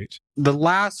final trait? The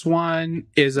last one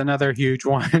is another huge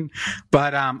one,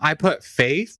 but I put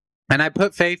faith. And I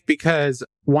put faith because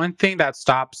one thing that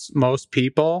stops most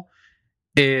people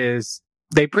is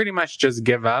they pretty much just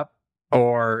give up,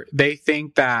 or they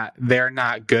think that they're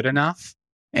not good enough.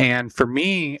 And for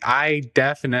me, I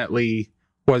definitely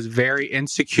was very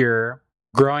insecure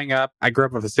growing up. I grew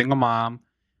up with a single mom.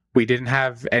 We didn't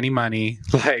have any money.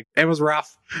 Like, it was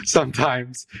rough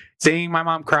sometimes. Seeing my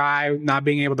mom cry, not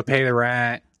being able to pay the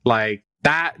rent, like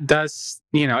that does,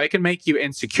 it can make you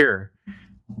insecure.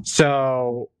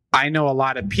 So I know a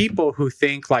lot of people who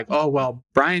think like, oh, well,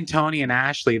 Brian, Tony, and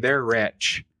Ashley, they're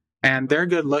rich and they're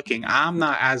good looking. I'm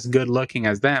not as good looking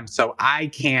as them, so I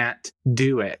can't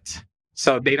do it.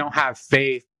 So they don't have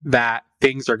faith that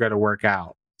things are going to work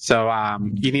out. So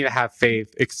you need to have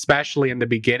faith, especially in the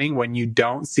beginning when you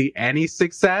don't see any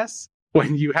success,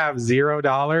 when you have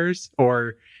 $0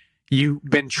 or you've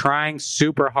been trying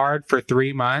super hard for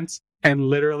 3 months and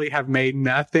literally have made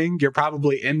nothing. You're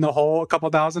probably in the hole a couple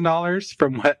 $1,000s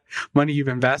from what money you've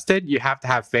invested. You have to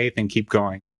have faith and keep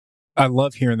going. I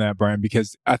love hearing that, Brian,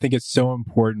 because I think it's so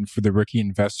important for the rookie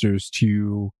investors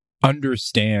to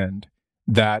understand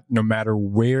that no matter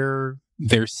where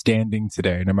they're standing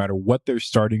today, no matter what their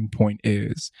starting point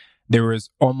is, there is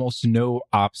almost no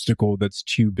obstacle that's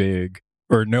too big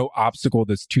or no obstacle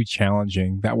that's too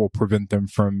challenging that will prevent them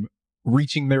from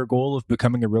reaching their goal of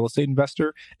becoming a real estate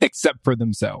investor, except for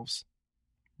themselves,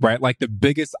 right? Like the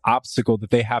biggest obstacle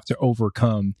that they have to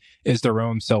overcome is their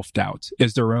own self-doubt,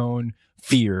 is their own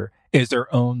fear, is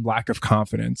their own lack of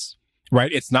confidence,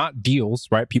 right? It's not deals,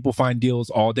 right? People find deals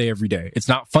all day, every day. It's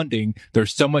not funding.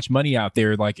 There's so much money out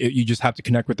there. Like you just have to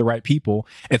connect with the right people.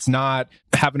 It's not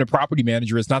having a property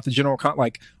manager. It's not the general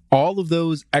like all of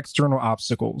those external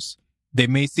obstacles. They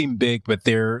may seem big, but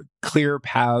they're clear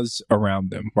paths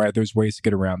around them, right? There's ways to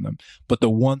get around them. But the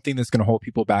one thing that's going to hold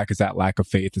people back is that lack of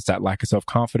faith. It's that lack of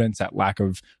self-confidence, that lack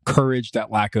of courage, that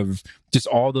lack of just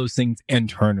all those things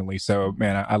internally. So,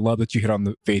 man, I love that you hit on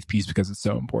the faith piece because it's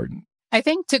so important. I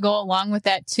think to go along with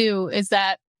that too is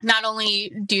that not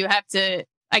only do you have to,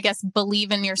 I guess,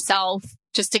 believe in yourself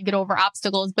just to get over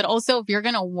obstacles, but also if you're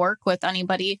going to work with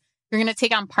anybody, you're going to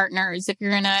take on partners. If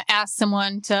you're going to ask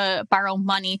someone to borrow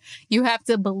money, you have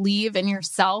to believe in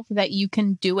yourself that you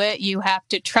can do it. You have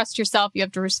to trust yourself. You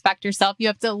have to respect yourself. You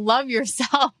have to love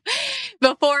yourself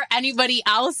before anybody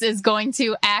else is going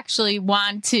to actually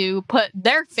want to put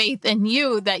their faith in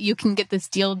you that you can get this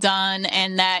deal done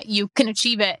and that you can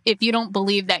achieve it. If you don't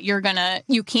believe that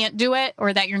you can't do it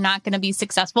or that you're not going to be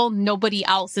successful, nobody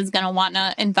else is going to want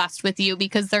to invest with you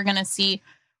because they're going to see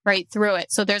right through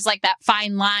it. So there's like that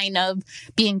fine line of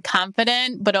being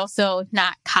confident, but also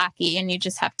not cocky. And you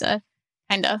just have to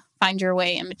kind of find your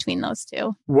way in between those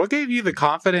two. What gave you the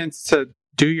confidence to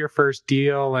do your first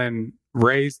deal and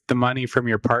raise the money from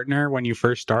your partner when you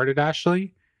first started,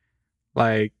 Ashley?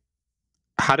 Like,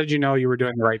 how did you know you were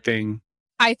doing the right thing?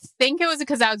 I think it was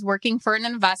because I was working for an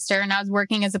investor and I was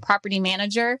working as a property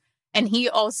manager. And he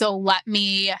also let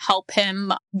me help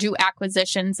him do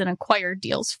acquisitions and acquire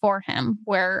deals for him,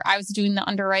 where I was doing the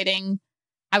underwriting.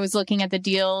 I was looking at the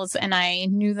deals and I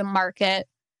knew the market.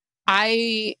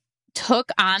 I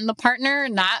took on the partner,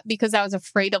 not because I was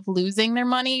afraid of losing their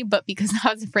money, but because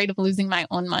I was afraid of losing my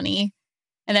own money.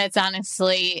 And that's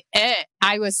honestly it.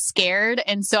 I was scared.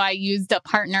 And so I used a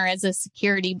partner as a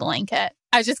security blanket.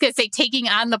 I was just going to say taking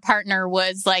on the partner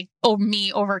was like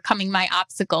me overcoming my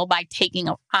obstacle by taking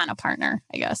on a partner,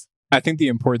 I guess. I think the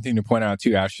important thing to point out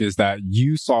too, Ashley, is that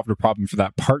you solved a problem for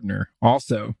that partner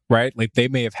also, right? Like they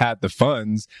may have had the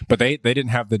funds, but they didn't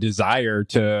have the desire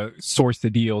to source the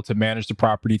deal, to manage the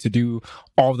property, to do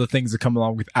all the things that come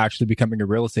along with actually becoming a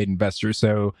real estate investor.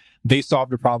 So they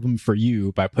solved a problem for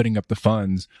you by putting up the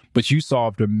funds, but you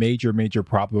solved a major, major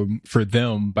problem for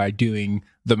them by doing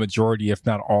the majority, if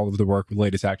not all of the work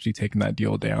related to actually taking that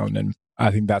deal down. And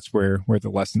I think that's where the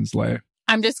lessons lay.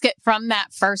 I'm just from that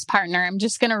first partner, I'm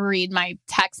just going to read my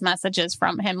text messages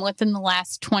from him within the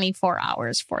last 24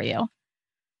 hours for you.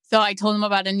 So I told him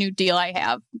about a new deal I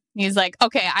have. He's like,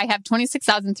 okay, I have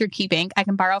 $26,000 through KeyBank. I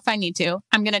can borrow if I need to.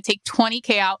 I'm going to take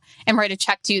 $20K out and write a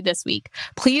check to you this week.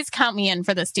 Please count me in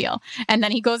for this deal. And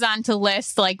then he goes on to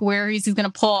list like where he's going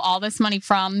to pull all this money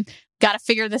from. Got to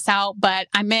figure this out, but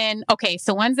I'm in. Okay,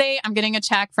 so Wednesday, I'm getting a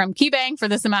check from KeyBank for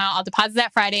this amount. I'll deposit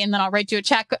that Friday, and then I'll write you a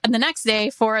check the next day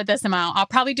for this amount. I'll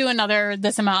probably do another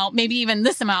this amount, maybe even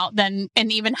this amount, then an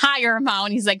even higher amount.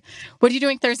 And he's like, what are you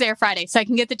doing Thursday or Friday? So I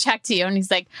can get the check to you. And he's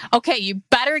like, okay, you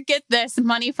better get this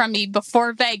money from me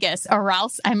before Vegas, or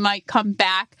else I might come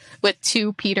back with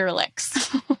 2 Peter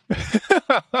Licks.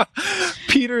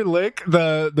 Peter Lick,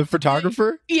 the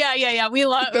photographer? Yeah. We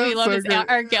love his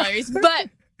art galleries. But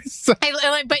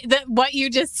what you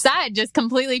just said just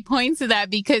completely points to that,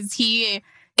 because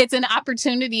it's an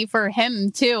opportunity for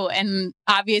him too. And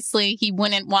obviously he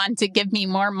wouldn't want to give me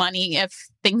more money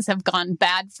if things have gone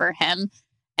bad for him.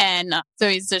 And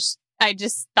so I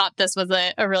just thought this was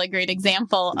a really great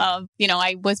example of,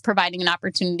 I was providing an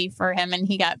opportunity for him and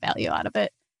he got value out of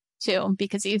it too,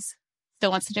 because he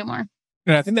still wants to do more.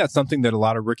 And I think that's something that a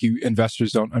lot of rookie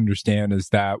investors don't understand, is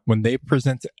that when they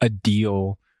present a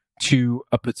deal to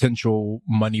a potential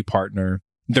money partner,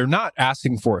 they're not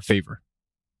asking for a favor,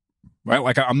 right?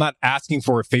 Like, I'm not asking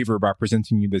for a favor by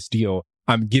presenting you this deal.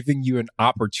 I'm giving you an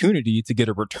opportunity to get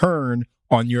a return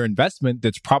on your investment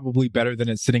that's probably better than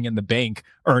it's sitting in the bank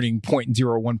earning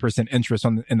 0.01% interest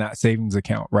in that savings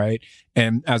account, right?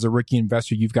 And as a rookie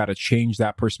investor, you've got to change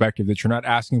that perspective, that you're not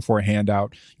asking for a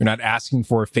handout. You're not asking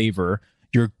for a favor.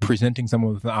 You're presenting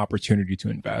someone with an opportunity to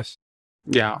invest.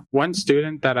 Yeah. One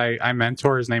student that I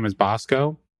mentor, his name is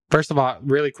Bosco. First of all,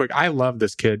 really quick, I love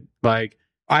this kid. Like,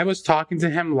 I was talking to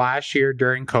him last year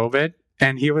during COVID,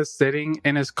 and he was sitting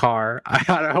in his car.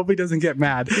 I hope he doesn't get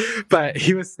mad, but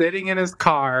he was sitting in his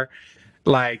car,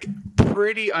 like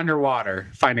pretty underwater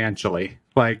financially,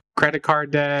 like credit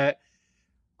card debt,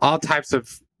 all types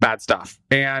of bad stuff.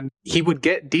 And he would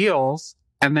get deals.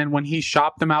 And then when he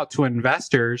shopped them out to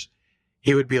investors,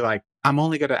 he would be like, I'm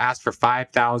only going to ask for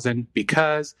 $5,000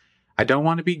 because I don't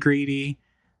want to be greedy.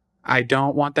 I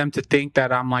don't want them to think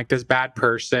that I'm like this bad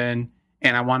person,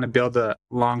 and I want to build a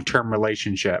long-term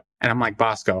relationship. And I'm like,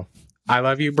 Bosco, I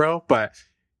love you, bro, but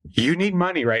you need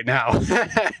money right now.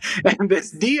 And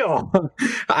this deal,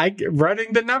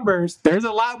 running the numbers, there's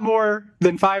a lot more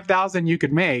than $5,000 you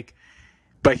could make,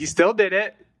 but he still did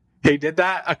it. He did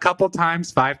that a couple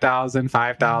times,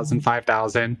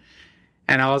 $5,000.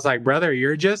 And I was like, brother,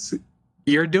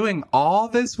 you're doing all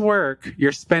this work.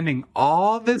 You're spending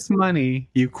all this money.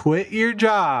 You quit your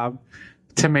job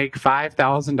to make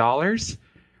 $5,000.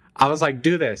 I was like,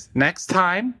 do this. Next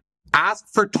time, ask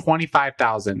for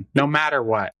 $25,000, no matter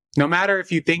what. No matter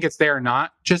if you think it's there or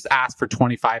not, just ask for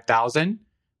 $25,000,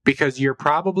 because you're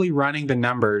probably running the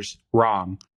numbers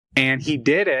wrong. And he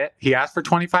did it. He asked for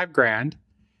 $25,000.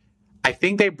 I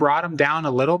think they brought him down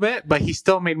a little bit, but he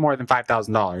still made more than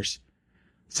 $5,000.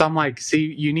 So I'm like,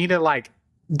 see, you need to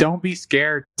don't be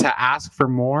scared to ask for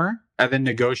more and then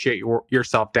negotiate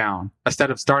yourself down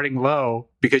instead of starting low,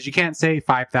 because you can't say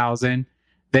 5,000.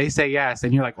 They say yes.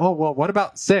 And you're like, oh, well, what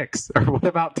about 6 or what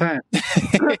about 10?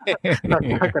 That's not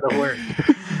going to work.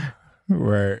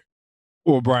 Right.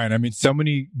 Well, Brian, I mean, so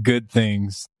many good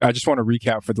things. I just want to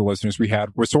recap for the listeners. We had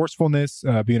resourcefulness,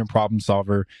 being a problem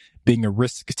solver, being a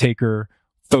risk taker,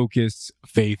 focus,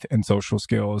 faith, and social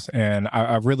skills. And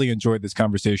I really enjoyed this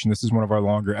conversation. This is one of our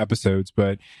longer episodes,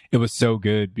 but it was so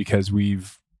good because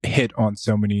we've hit on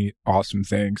so many awesome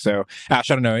things. So,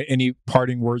 Ash, I don't know, any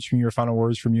parting words from you or final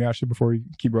words from you, Ashley, before we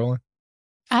keep rolling?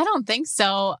 I don't think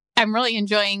so. I'm really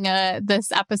enjoying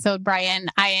this episode, Brian.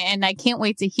 I can't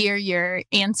wait to hear your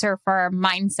answer for our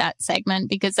mindset segment,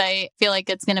 because I feel like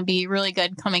it's going to be really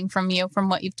good coming from you, from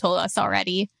what you've told us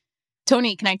already.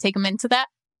 Tony, can I take him into that?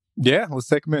 Yeah, let's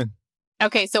take them in.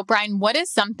 Okay, so Brian, what is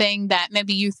something that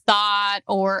maybe you thought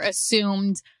or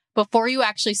assumed before you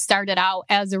actually started out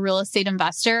as a real estate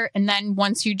investor, and then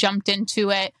once you jumped into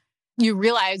it, you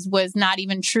realized was not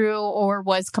even true or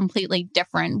was completely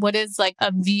different? What is like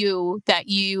a view that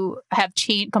you have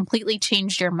completely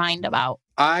changed your mind about?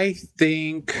 I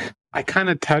think I kind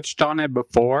of touched on it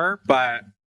before, but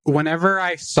whenever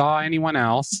I saw anyone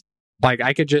else, like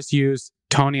I could just use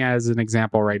Tony as an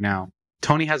example right now.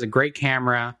 Tony has a great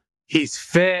camera. He's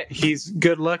fit. He's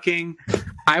good looking.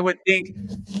 I would think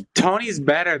Tony's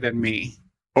better than me.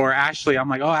 Or Ashley. I'm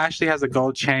like, oh, Ashley has a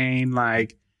gold chain.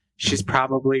 Like, she's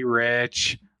probably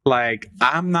rich. Like,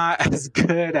 I'm not as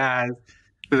good as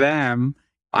them.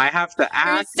 I have to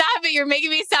act. Stop it. You're making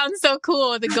me sound so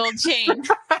cool with a gold chain.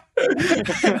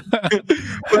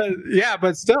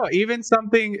 But still, even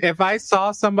something, if I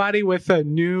saw somebody with a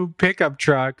new pickup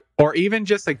truck or even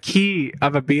just a key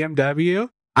of a BMW,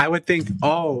 I would think,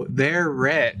 oh, they're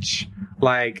rich.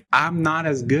 Like, I'm not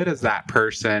as good as that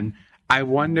person. I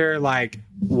wonder, like,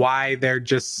 why they're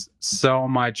just so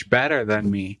much better than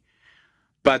me.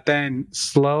 But then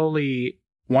slowly,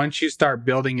 once you start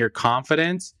building your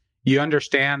confidence, you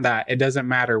understand that it doesn't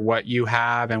matter what you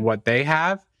have and what they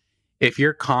have. If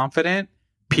you're confident,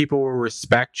 people will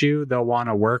respect you. They'll want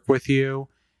to work with you,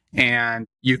 and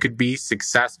you could be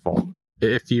successful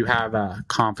if you have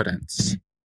confidence.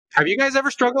 Have you guys ever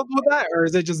struggled with that, or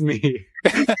is it just me?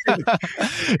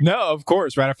 No, of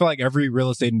course, right? I feel like every real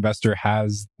estate investor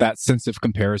has that sense of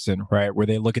comparison, right? Where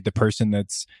they look at the person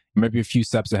that's maybe a few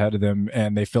steps ahead of them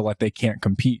and they feel like they can't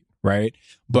compete, right?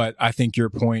 But I think your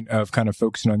point of kind of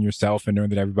focusing on yourself and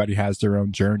knowing that everybody has their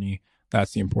own journey,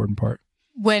 that's the important part.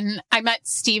 When I met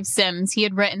Steve Sims, he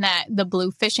had written the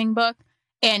Blue Fishing book.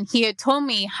 And he had told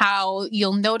me how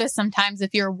you'll notice sometimes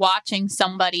if you're watching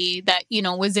somebody that,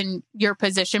 was in your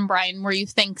position, Brian, where you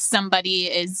think somebody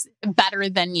is better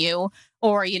than you,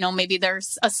 or, maybe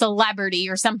there's a celebrity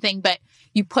or something, but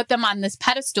you put them on this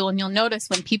pedestal and you'll notice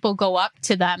when people go up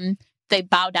to them, they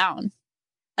bow down.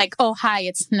 Like, oh, hi,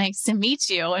 it's nice to meet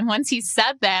you. And once he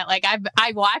said that, like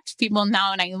I watch people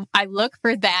now and I look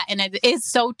for that, and it is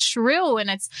so true. And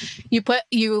it's,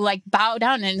 you like bow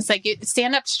down and it's like, you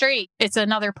stand up straight. It's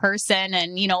another person,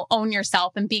 and, own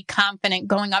yourself and be confident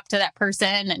going up to that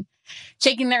person and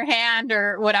shaking their hand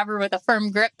or whatever with a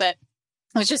firm grip. But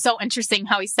it was just so interesting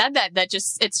how he said that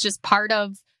it's just part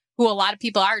of who a lot of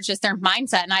people are. It's just their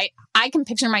mindset. And I can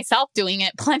picture myself doing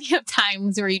it plenty of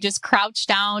times where you just crouch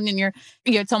down and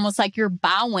it's almost like you're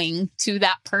bowing to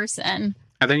that person.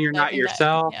 And then you're not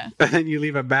yourself. Yeah. And then you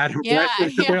leave a bad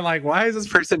impression. Yeah. They're like, why is this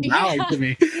person bowing to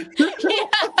me?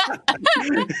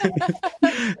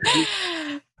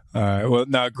 Well,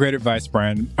 no, great advice,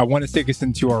 Brian. I want to take us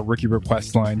into our rookie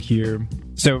request line here.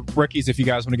 So, rookies, if you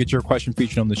guys want to get your question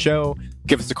featured on the show,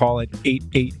 give us a call at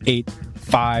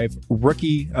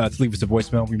 888-5-ROOKIE to leave us a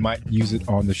voicemail. We might use it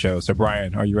on the show. So,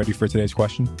 Brian, are you ready for today's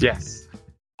question? Yes.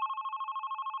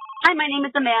 Hi, my name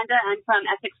is Amanda. I'm from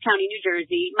Essex County, New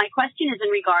Jersey. My question is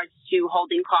in regards to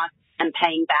holding costs and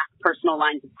paying back personal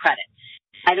lines of credit.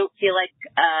 I don't feel like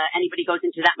anybody goes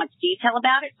into that much detail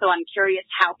about it, so I'm curious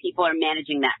how people are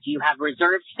managing that. Do you have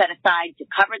reserves set aside to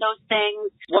cover those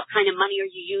things? What kind of money are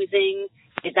you using?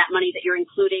 Is that money that you're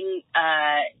including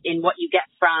in what you get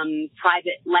from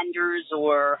private lenders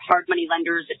or hard money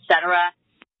lenders, et cetera?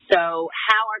 So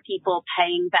how are people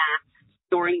paying back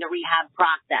during the rehab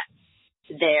process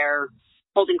their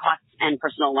holding costs and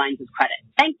personal lines of credit?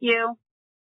 Thank you.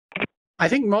 I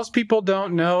think most people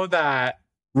don't know that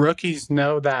rookies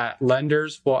know that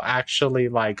lenders will actually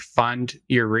like fund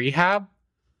your rehab.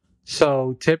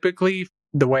 So typically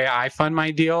the way I fund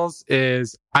my deals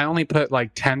is I only put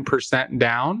like 10%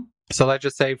 down. So let's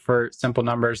just say for simple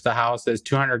numbers, the house is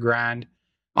 200 grand.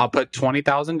 I'll put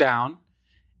 20,000 down,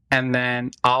 and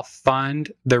then I'll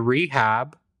fund the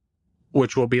rehab,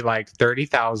 which will be like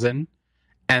 30,000.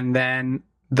 And then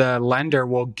the lender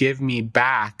will give me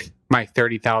back my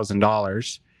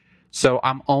 $30,000. So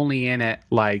I'm only in it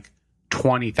like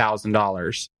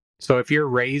 $20,000. So if you're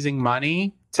raising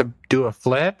money to do a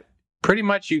flip, pretty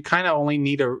much you kind of only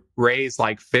need to raise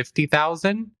like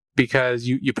 50,000 because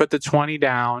you put the 20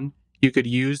 down. You could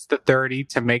use the 30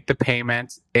 to make the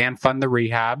payments and fund the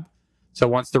rehab. So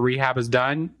once the rehab is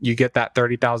done, you get that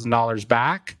 $30,000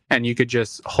 back, and you could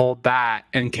just hold that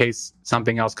in case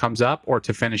something else comes up or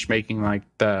to finish making like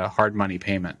the hard money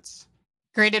payments.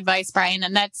 Great advice, Brian.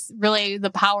 And that's really the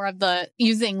power of the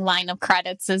using line of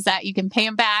credits, is that you can pay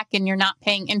them back and you're not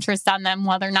paying interest on them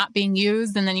while they're not being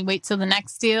used. And then you wait till the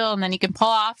next deal, and then you can pull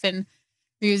off and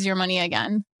use your money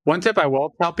again. One tip I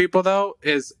will tell people though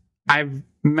is I've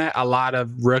met a lot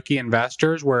of rookie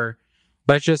investors where,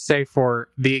 let's just say for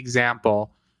the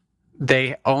example,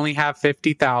 they only have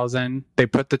 50,000. They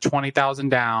put the 20,000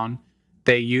 down.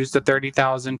 They use the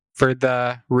 30,000 for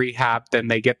the rehab. Then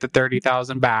they get the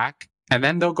 30,000 back. And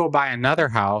then they'll go buy another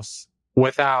house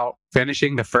without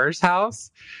finishing the first house.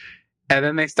 And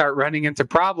then they start running into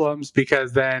problems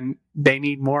because then they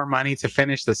need more money to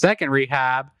finish the second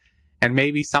rehab. And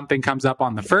maybe something comes up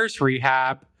on the first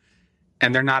rehab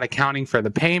and they're not accounting for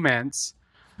the payments.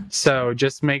 So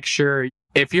just make sure,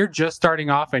 if you're just starting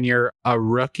off and you're a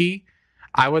rookie,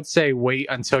 I would say wait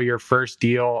until your first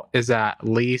deal is at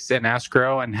least in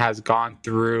escrow and has gone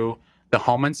through the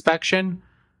home inspection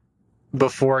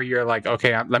before you're like,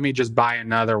 okay, let me just buy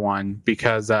another one,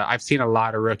 because I've seen a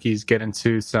lot of rookies get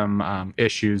into some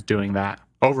issues doing that.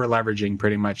 over leveraging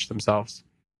pretty much themselves.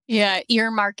 Yeah,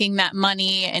 earmarking that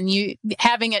money and you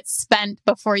having it spent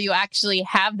before you actually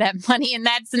have that money. And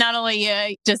that's not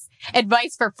only just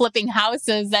advice for flipping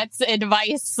houses, that's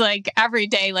advice like every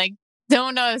day. Like,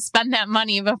 don't spend that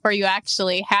money before you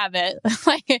actually have it.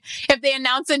 Like, if they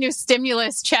announce a new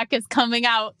stimulus check is coming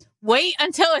out, wait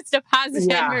until it's deposited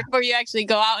before you actually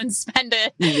go out and spend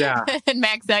it and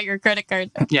max out your credit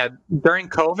card. Yeah, during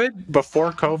COVID,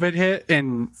 before COVID hit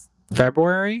in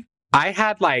February, I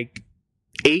had like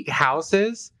 8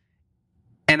 houses,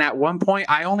 and at one point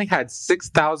I only had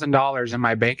 $6,000 in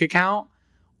my bank account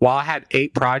while I had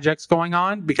 8 projects going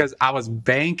on because I was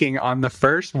banking on the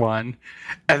first one,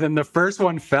 and then the first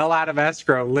one fell out of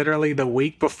escrow literally the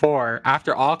week before.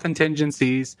 After all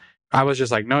contingencies, I was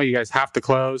just like, no, you guys have to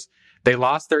close. They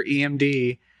lost their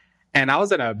EMD, and I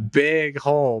was in a big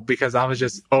hole because I was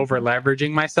just over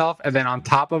leveraging myself. And then on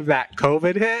top of that,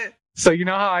 COVID hit. So you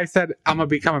know how I said I'm going to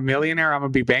become a millionaire, I'm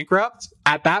going to be bankrupt?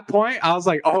 At that point, I was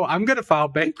like, oh, I'm going to file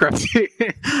bankruptcy.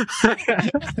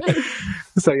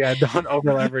 So yeah, don't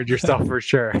over leverage yourself for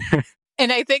sure.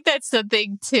 And I think that's the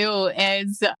thing too,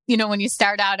 is, when you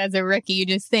start out as a rookie, you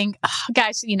just think, oh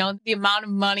gosh, the amount of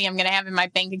money I'm going to have in my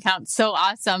bank account is so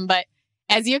awesome. But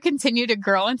as you continue to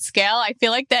grow and scale, I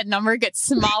feel like that number gets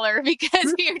smaller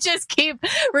because you just keep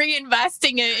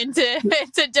reinvesting it into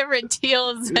different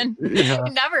deals and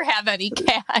never have any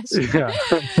cash. Yeah.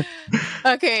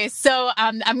 Okay, so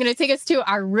I'm going to take us to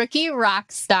our rookie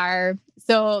rock star.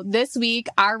 So this week,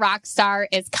 our rock star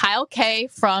is Kyle K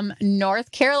from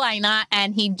North Carolina,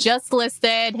 and he just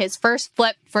listed his first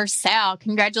flip for sale.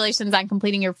 Congratulations on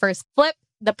completing your first flip.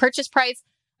 The purchase price,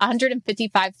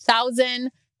 $155,000.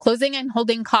 Closing and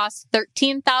holding costs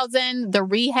 $13,000, the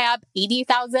rehab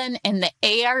 $80,000, and the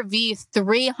ARV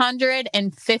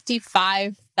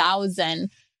 $355,000.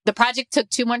 The project took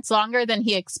 2 months longer than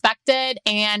he expected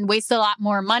and wasted a lot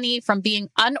more money from being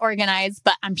unorganized,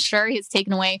 but I'm sure he's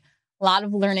taken away a lot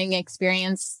of learning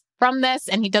experience from this.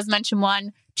 And he does mention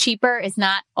one, cheaper is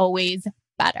not always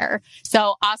better.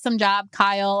 So awesome job,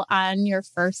 Kyle, on your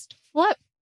first flip.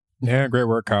 Yeah, great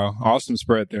work, Kyle. Awesome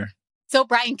spread there. So,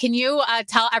 Brian, can you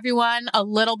tell everyone a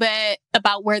little bit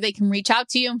about where they can reach out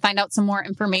to you and find out some more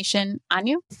information on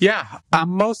you? Yeah, I'm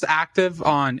most active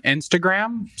on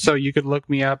Instagram. So you could look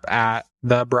me up at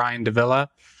the Brian Davila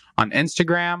on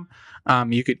Instagram.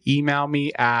 You could email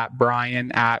me at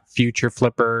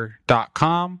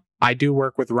brian@futureflipper.com. I do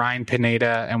work with Ryan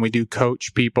Pineda, and we do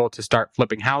coach people to start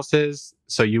flipping houses.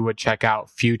 So you would check out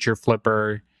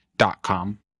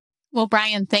futureflipper.com. Well,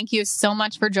 Brian, thank you so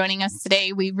much for joining us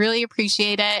today. We really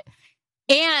appreciate it.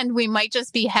 And we might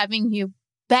just be having you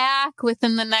back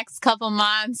within the next couple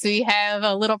months. We have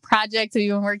a little project we've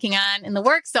been working on in the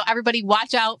works. So everybody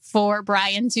watch out for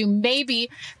Brian to maybe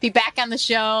be back on the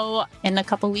show in a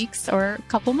couple weeks or a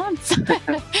couple months.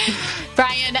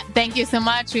 Brian, thank you so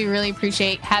much. We really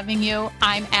appreciate having you.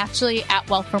 I'm actually at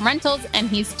Wealth from Rentals, and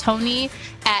he's Tony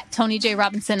at Tony J.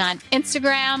 Robinson on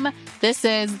Instagram. This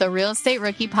is the Real Estate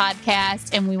Rookie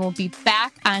Podcast, and we will be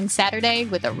back on Saturday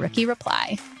with a Rookie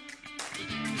Reply.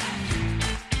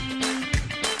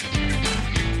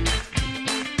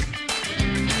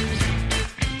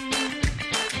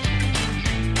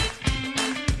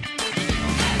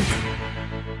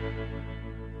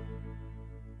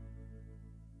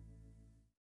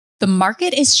 The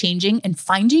market is changing and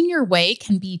finding your way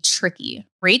can be tricky.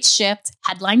 Rates shift,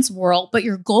 headlines whirl, but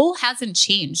your goal hasn't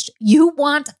changed. You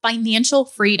want financial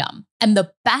freedom. And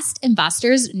the best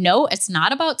investors know it's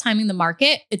not about timing the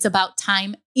market, it's about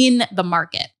time in the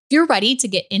market. If you're ready to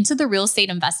get into the real estate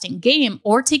investing game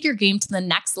or take your game to the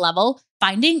next level,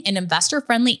 finding an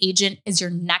investor-friendly agent is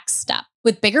your next step.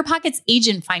 With BiggerPockets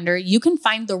Agent Finder, you can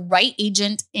find the right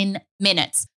agent in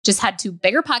minutes. Just head to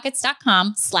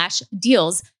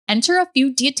biggerpockets.com/deals. Enter a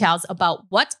few details about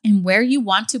what and where you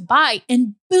want to buy,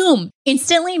 and boom,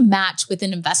 instantly match with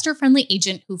an investor-friendly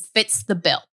agent who fits the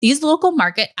bill. These local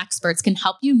market experts can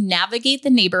help you navigate the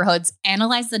neighborhoods,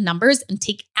 analyze the numbers, and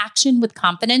take action with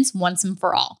confidence once and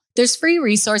for all. There's free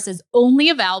resources only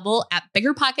available at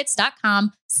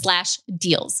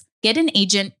biggerpockets.com/deals. Get an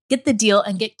agent, get the deal,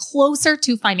 and get closer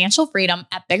to financial freedom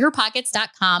at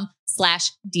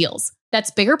biggerpockets.com/deals. That's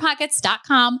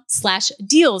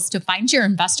biggerpockets.com/deals to find your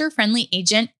investor-friendly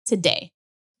agent today.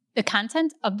 The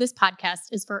content of this podcast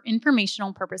is for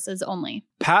informational purposes only.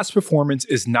 Past performance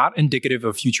is not indicative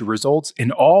of future results,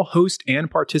 and all host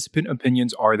and participant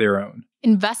opinions are their own.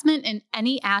 Investment in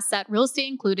any asset, real estate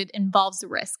included, involves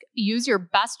risk. Use your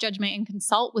best judgment and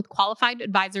consult with qualified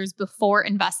advisors before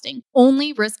investing.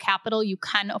 Only risk capital you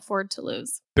can afford to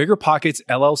lose. BiggerPockets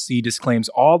LLC disclaims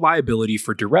all liability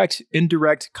for direct,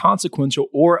 indirect, consequential,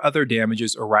 or other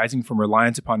damages arising from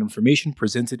reliance upon information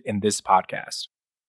presented in this podcast.